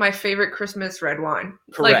is like my favorite Christmas red wine.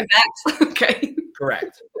 Correct. Like that's okay.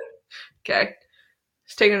 Correct. Okay.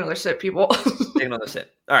 Let's take another sip, people. Take another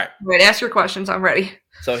sip. All right. Right, ask your questions. I'm ready.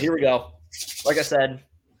 So here we go. Like I said,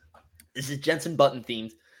 this is Jenson Button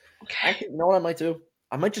themed. Okay. Actually, you know what I might do?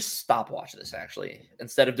 I might just stopwatch this actually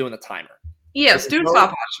instead of doing the timer. Yes, do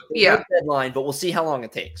stopwatch. Yeah. No deadline, but we'll see how long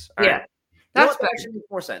it takes. All yeah. Right? That's that actually makes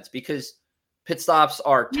more sense because pit stops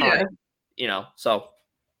are timed. Yeah. So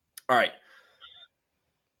all right.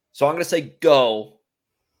 So I'm gonna say go.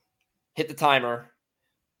 Hit the timer.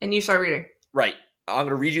 And you start reading. Right. I'm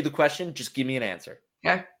gonna read you the question. Just give me an answer.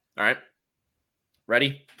 Okay. All right.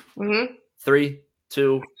 Ready? Mm-hmm. 3,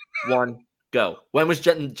 2, 1, go. When was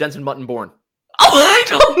Jenson Button born? Oh, I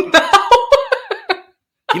don't know.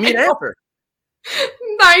 Give me an answer.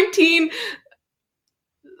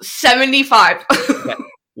 1975. Okay.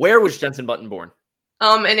 Where was Jenson Button born?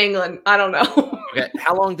 In England. I don't know. Okay.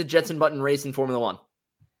 How long did Jenson Button race in Formula 1?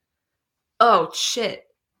 Oh shit.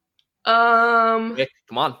 Okay,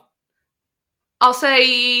 come on. I'll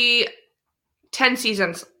say 10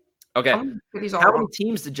 seasons. Okay. How many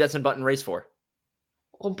teams did Jenson Button race for?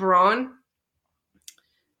 Well, Braun.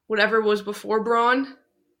 Whatever was before Braun.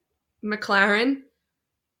 McLaren.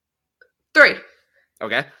 3.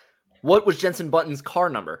 Okay. What was Jenson Button's car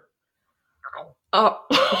number? Oh,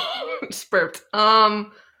 just burped.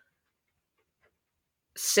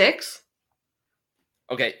 6.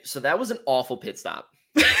 Okay, so that was an awful pit stop.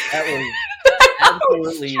 That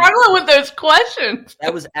absolutely struggling with those questions.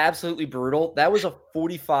 That was absolutely brutal. That was a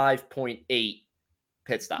 45.8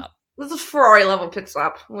 pit stop. This is a Ferrari level pit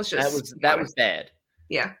stop. That was bad.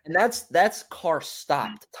 Yeah. And that's car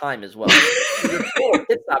stopped time as well. Your total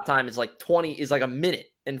pit stop time is like a minute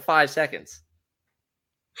and 5 seconds.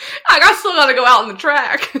 I still got to go out on the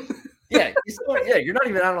track. Yeah, you're not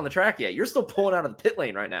even out on the track yet. You're still pulling out of the pit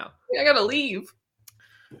lane right now. Yeah, I got to leave.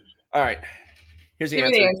 All right. Here's the Give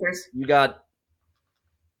answer. me the answers. You got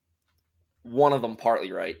one of them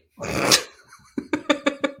partly right.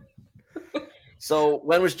 So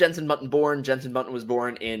when was Jenson Button born? Jenson Button was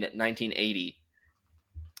born in 1980.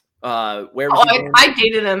 Where was he born? I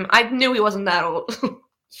dated him. I knew he wasn't that old.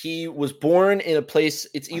 He was born in a place,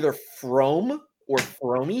 it's either Frome or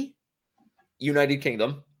Fromey, United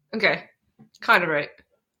Kingdom. Okay. Kind of right.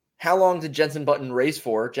 How long did Jenson Button race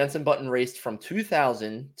for? Jenson Button raced from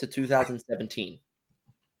 2000 to 2017.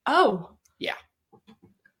 Oh. Yeah.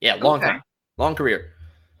 Yeah, long time. Long career.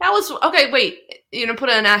 That was, okay, wait. Put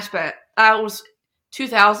in an aspect. I was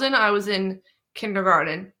 2000. I was in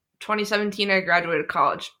kindergarten. 2017, I graduated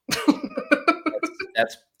college.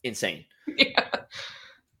 That's insane. Yeah.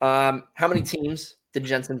 How many teams did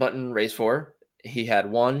Jenson Button race for? He had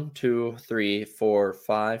 1, 2, 3, 4,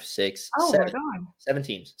 5, 6, 7. My God. 7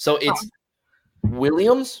 teams. So it's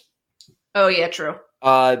Williams. Oh, yeah, true.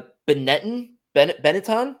 Benetton,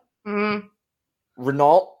 Benetton,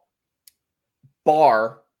 Renault,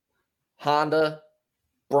 Barr, Honda,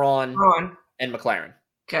 Braun, and McLaren.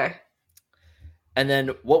 Okay. And then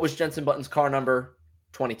what was Jenson Button's car number?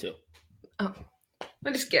 22. Oh,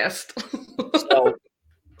 I just guessed. So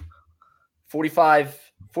 45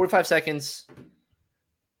 seconds.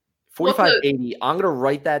 45.80. I'm going to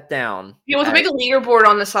write that down. You want to make a leaderboard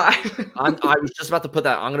on the side. I was just about to put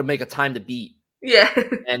that. I'm going to make a time to beat. Yeah.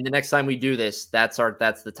 And the next time we do this, that's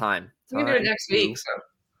the time. We can do it next week. So.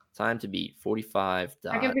 Time to beat 45.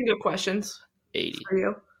 I can think of questions 80 for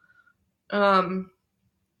you. All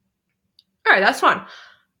right, that's fun.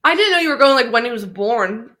 I didn't know you were going like when he was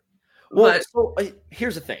born. Well, so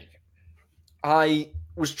here's the thing. I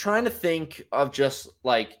was trying to think of just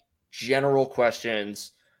like general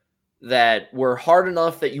questions that were hard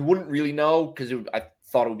enough that you wouldn't really know because I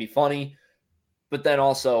thought it would be funny, but then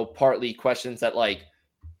also partly questions that like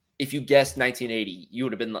if you guessed 1980, you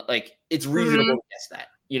would have been like, it's reasonable to guess that.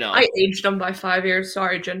 I aged them by 5 years.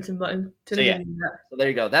 Sorry, Jenson Button. So there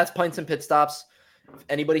you go. That's Pints and Pit Stops. If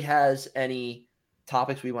anybody has any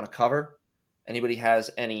topics we want to cover, anybody has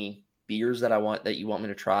any beers that you want me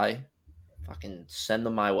to try, fucking send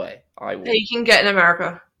them my way. I will. That you can get in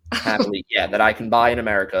America. Happily, yeah, that I can buy in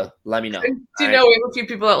America. Let me know. Do you know we have a few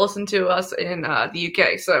people that listen to us in the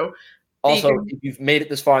UK? So also, if you've made it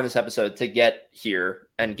this far in this episode to get here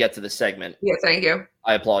and get to the segment, yeah, thank you.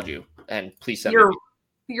 I applaud you, and please send me.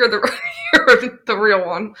 You're the the real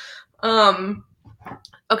one.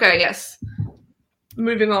 Okay, yes.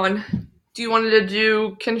 Moving on. Do you want to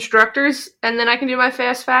do constructors and then I can do my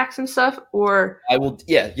fast facts and stuff, or I will?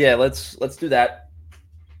 Yeah. Let's do that,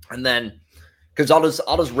 and then because I'll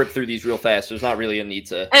just rip through these real fast. There's not really a need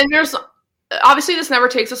to. And there's obviously this never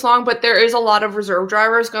takes us long, but there is a lot of reserve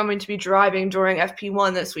drivers going to be driving during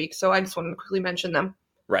FP1 this week, so I just wanted to quickly mention them.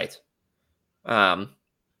 Right.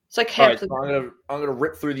 It's like all right, so I'm gonna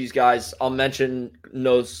rip through these guys. I'll mention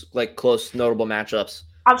those like close notable matchups.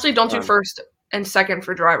 Obviously, don't do first and second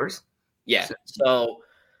for drivers. Yeah. So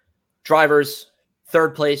drivers,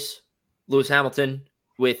 third place, Lewis Hamilton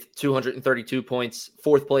with 232 points.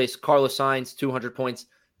 Fourth place, Carlos Sainz, 200 points.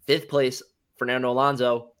 Fifth place, Fernando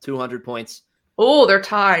Alonso, 200 points. Oh, they're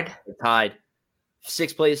tied.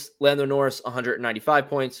 Sixth place, Lando Norris, 195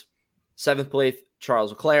 points. Seventh place,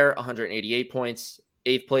 Charles Leclerc, 188 points.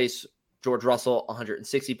 Eighth place, George Russell,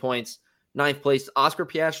 160 points. Ninth place, Oscar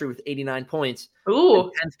Piastri with 89 points. Ooh.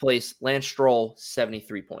 And 10th place, Lance Stroll,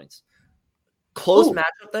 73 points. Close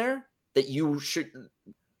matchup there that you should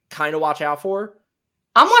kind of watch out for.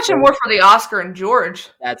 I'm watching more for the Oscar and George.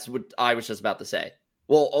 That's what I was just about to say.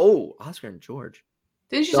 Well, Oscar and George.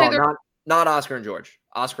 Didn't you say they're not Oscar and George?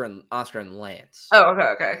 Oscar and Lance. Oh,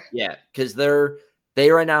 okay. Yeah, because they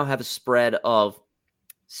right now have a spread of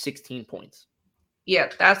 16 points. Yeah,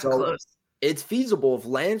 that's close. It's feasible if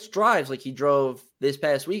Lance drives like he drove this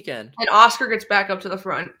past weekend. And Oscar gets back up to the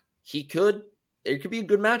front. It could be a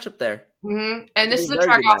good matchup there. Mm-hmm. And this is the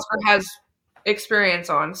track Oscar has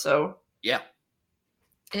experience on, so. Yeah.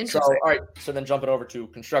 Interesting. So, all right. So then jumping over to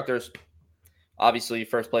constructors. Obviously,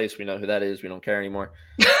 first place, we know who that is. We don't care anymore.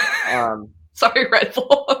 Sorry, Red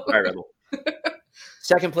Bull. Sorry, Red Bull.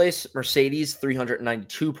 Second place, Mercedes,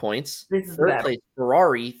 392 points. This is Third bad. place,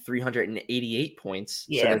 Ferrari, 388 points. So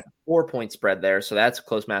Yeah. there's a 4-point spread there. So that's a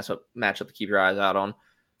close matchup to keep your eyes out on.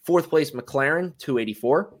 Fourth place, McLaren,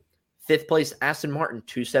 284. Fifth place, Aston Martin,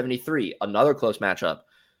 273. Another close matchup.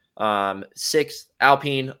 Sixth,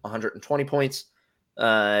 Alpine, 120 points.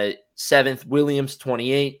 Seventh, Williams,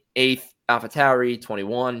 28. Eighth, AlphaTauri,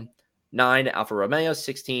 21. 9, Alfa Romeo,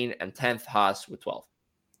 16. And 10th, Haas with 12.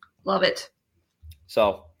 Love it.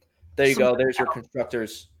 So there you go. There's your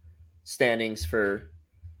constructors standings for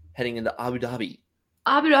heading into Abu Dhabi.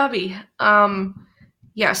 Abu Dhabi.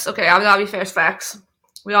 Yes. Okay. Abu Dhabi fast facts.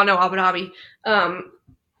 We all know Abu Dhabi.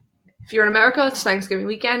 If you're in America, it's Thanksgiving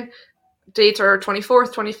weekend. Dates are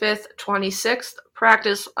 24th, 25th, 26th.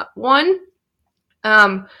 Practice 1,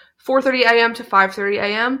 4:30 a.m. to 5:30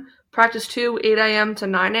 a.m. Practice 2, 8 a.m. to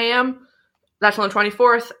 9 a.m. That's on the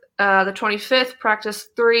 24th. The 25th, practice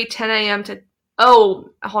 3, 10 a.m. to... Oh,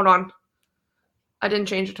 hold on. I didn't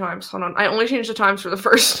change the times. Hold on. I only changed the times for the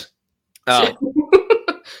first.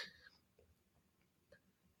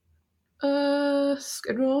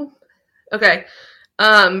 Schedule. Okay.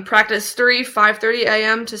 Practice 3, 5:30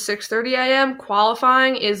 a.m. to 6:30 a.m.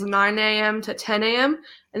 Qualifying is 9 a.m. to 10 a.m.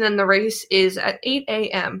 And then the race is at 8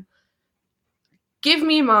 a.m. Give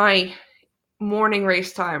me my morning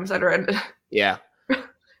race times that are at... Yeah.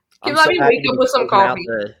 Let me wake up with some coffee.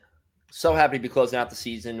 So happy to be closing out the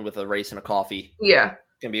season with a race and a coffee. Yeah.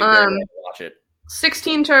 It's going to be a great way to watch it.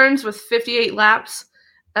 16 turns with 58 laps.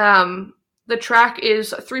 The track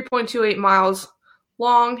is 3.28 miles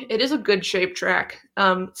long. It is a good shaped track.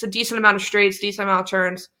 It's a decent amount of straights, decent amount of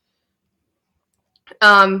turns.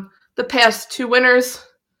 The past 2 winners,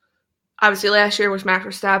 obviously last year was Max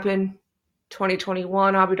Verstappen.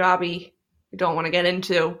 2021 Abu Dhabi, we don't want to get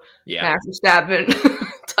into. Max Verstappen,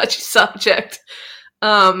 touchy subject.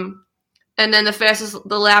 And then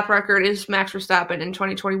the lap record is Max Verstappen in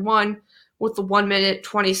 2021 with the 1 minute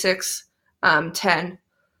 26:10.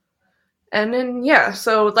 And then,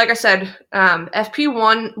 so like I said,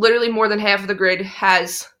 FP1, literally more than half of the grid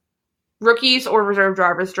has rookies or reserve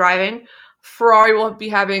drivers driving. Ferrari will be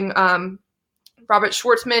having Robert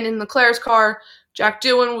Schwartzman in Leclerc's car. Jack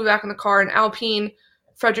Doohan will be back in the car in Alpine.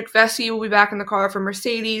 Frederick Vesey will be back in the car for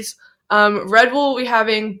Mercedes. Red Bull will be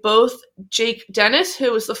having both Jake Dennis,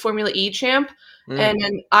 who is the Formula E champ, and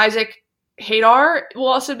then Isaac Hadar will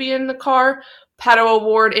also be in the car. Pato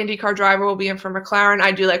O'Ward, IndyCar driver, will be in for McLaren.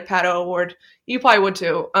 I do like Pato O'Ward. You probably would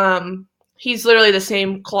too. He's literally the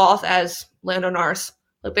same cloth as Lando Norris.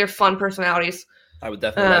 Like, they're fun personalities. I would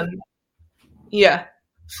definitely like that. Yeah.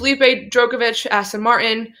 Felipe Drogovic, Aston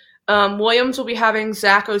Martin. Williams will be having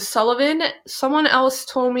Zach O'Sullivan. Someone else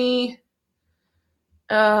told me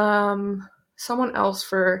someone else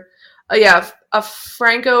for a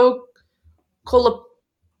Franco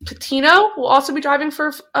Colapatino will also be driving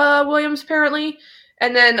for Williams apparently.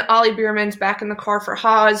 And then Ollie Bierman's back in the car for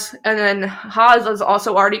Haas. And then Haas has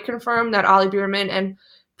also already confirmed that Ollie Bierman and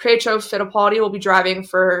Pietro Fittipaldi will be driving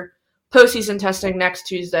for postseason testing next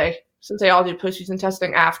Tuesday, since they all do postseason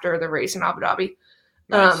testing after the race in Abu Dhabi.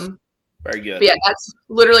 Nice. Very good. But yeah, that's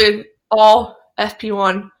literally all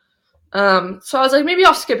FP1. So I was like, maybe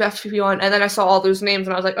I'll skip FP1. And then I saw all those names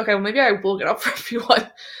and I was like, okay, well, maybe I will get up for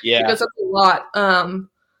FP1. Yeah. Because that's a lot.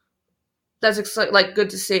 That's good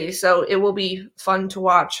to see. So it will be fun to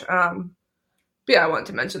watch. But yeah, I wanted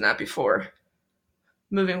to mention that before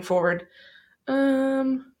moving forward.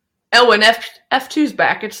 And F2's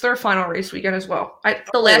back. It's their final race weekend as well.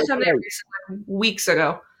 The last time they raced weeks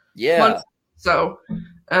ago. Yeah. Months. So,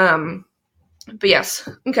 but yes.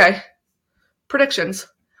 Okay. Predictions.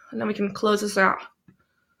 And then we can close this out.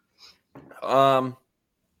 Are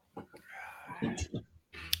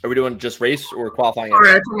we doing just race or qualifying? All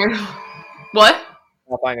right. What?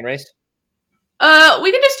 Qualifying and race?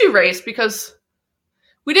 We can just do race because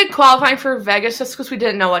we did qualifying for Vegas just because we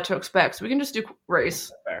didn't know what to expect. So we can just do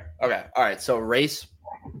race. Fair. Okay. All right. So race.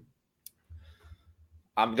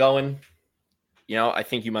 I'm going. I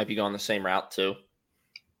think you might be going the same route too.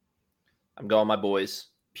 I'm going my boys.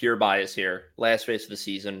 Pure bias here. Last race of the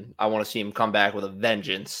season. I want to see him come back with a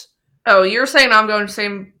vengeance. Oh, you're saying I'm going the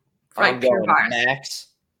same. I'm going Max,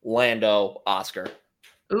 Lando, Oscar.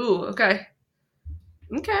 Ooh, okay.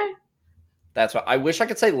 Okay. That's what I wish I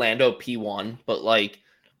could say Lando P1, but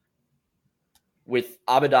with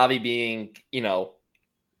Abu Dhabi being,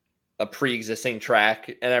 a pre-existing track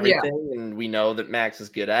and everything, and we know that Max is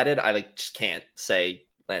good at it, I just can't say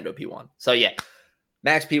Lando P1. So yeah,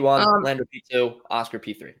 Max P1, Lando P2, Oscar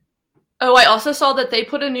P3. Oh, I also saw that they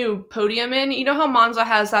put a new podium in. You know how Monza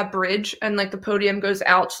has that bridge and the podium goes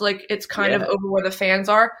out, so it's kind of over where the fans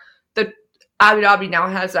are. Abu Dhabi now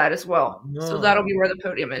has that as well. No. So that'll be where the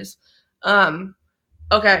podium is.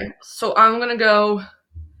 Okay, so I'm going to go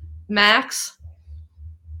Max,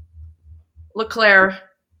 Leclerc,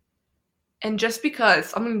 and just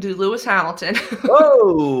because, I'm going to do Lewis Hamilton.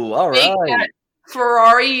 Whoa, all right.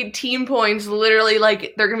 Ferrari team points literally,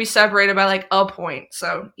 like, they're going to be separated by, like, a point.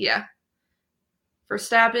 So, yeah.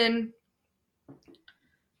 Verstappen,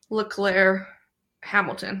 Leclerc,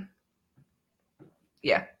 Hamilton.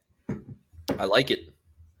 Yeah. I like it.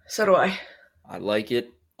 So do I. I like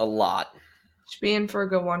it a lot. Should be in for a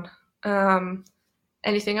good one.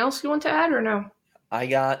 Anything else you want to add or no? I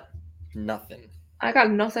got nothing. I got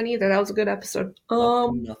nothing either. That was a good episode.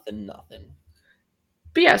 Nothing.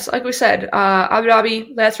 But yes, like we said, Abu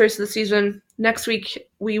Dhabi, last race of the season. Next week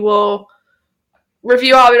we will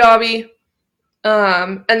review Abu Dhabi,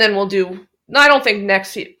 and then we'll do. No, I don't think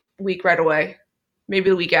next week right away. Maybe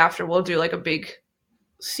the week after we'll do like a big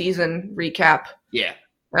season recap. Yeah.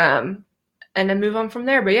 And then move on from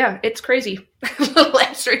there. But yeah, it's crazy.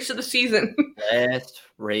 Last race of the season. Last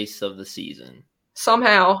race of the season.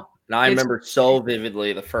 Somehow. And I remember so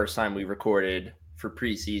vividly the first time we recorded for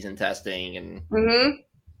preseason testing, and we're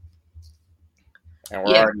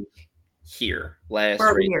already here. Last race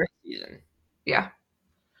of the season. Yeah.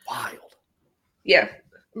 Wild. Yeah.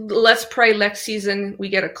 Let's pray next season we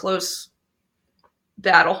get a close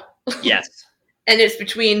battle. Yes. And it's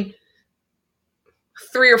between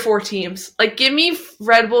 3 or 4 teams. Like, give me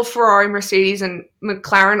Red Bull, Ferrari, Mercedes, and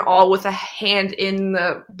McLaren all with a hand in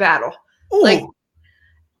the battle. Ooh. Like,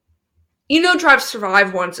 Drive to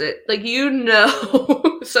Survive wants it. Like,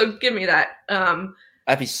 So give me that.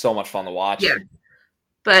 That'd be so much fun to watch. Yeah.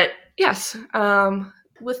 But, yes.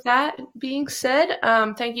 With that being said,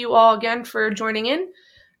 thank you all again for joining in.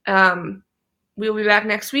 We'll be back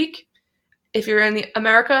next week. If you're in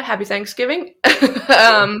America, happy Thanksgiving.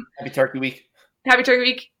 Happy Turkey Week. Happy Turkey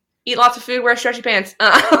Week. Eat lots of food. Wear stretchy pants.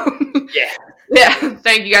 Yeah. Yeah.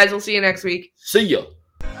 Thank you guys. We'll see you next week. See ya.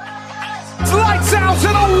 Lights out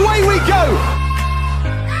and away we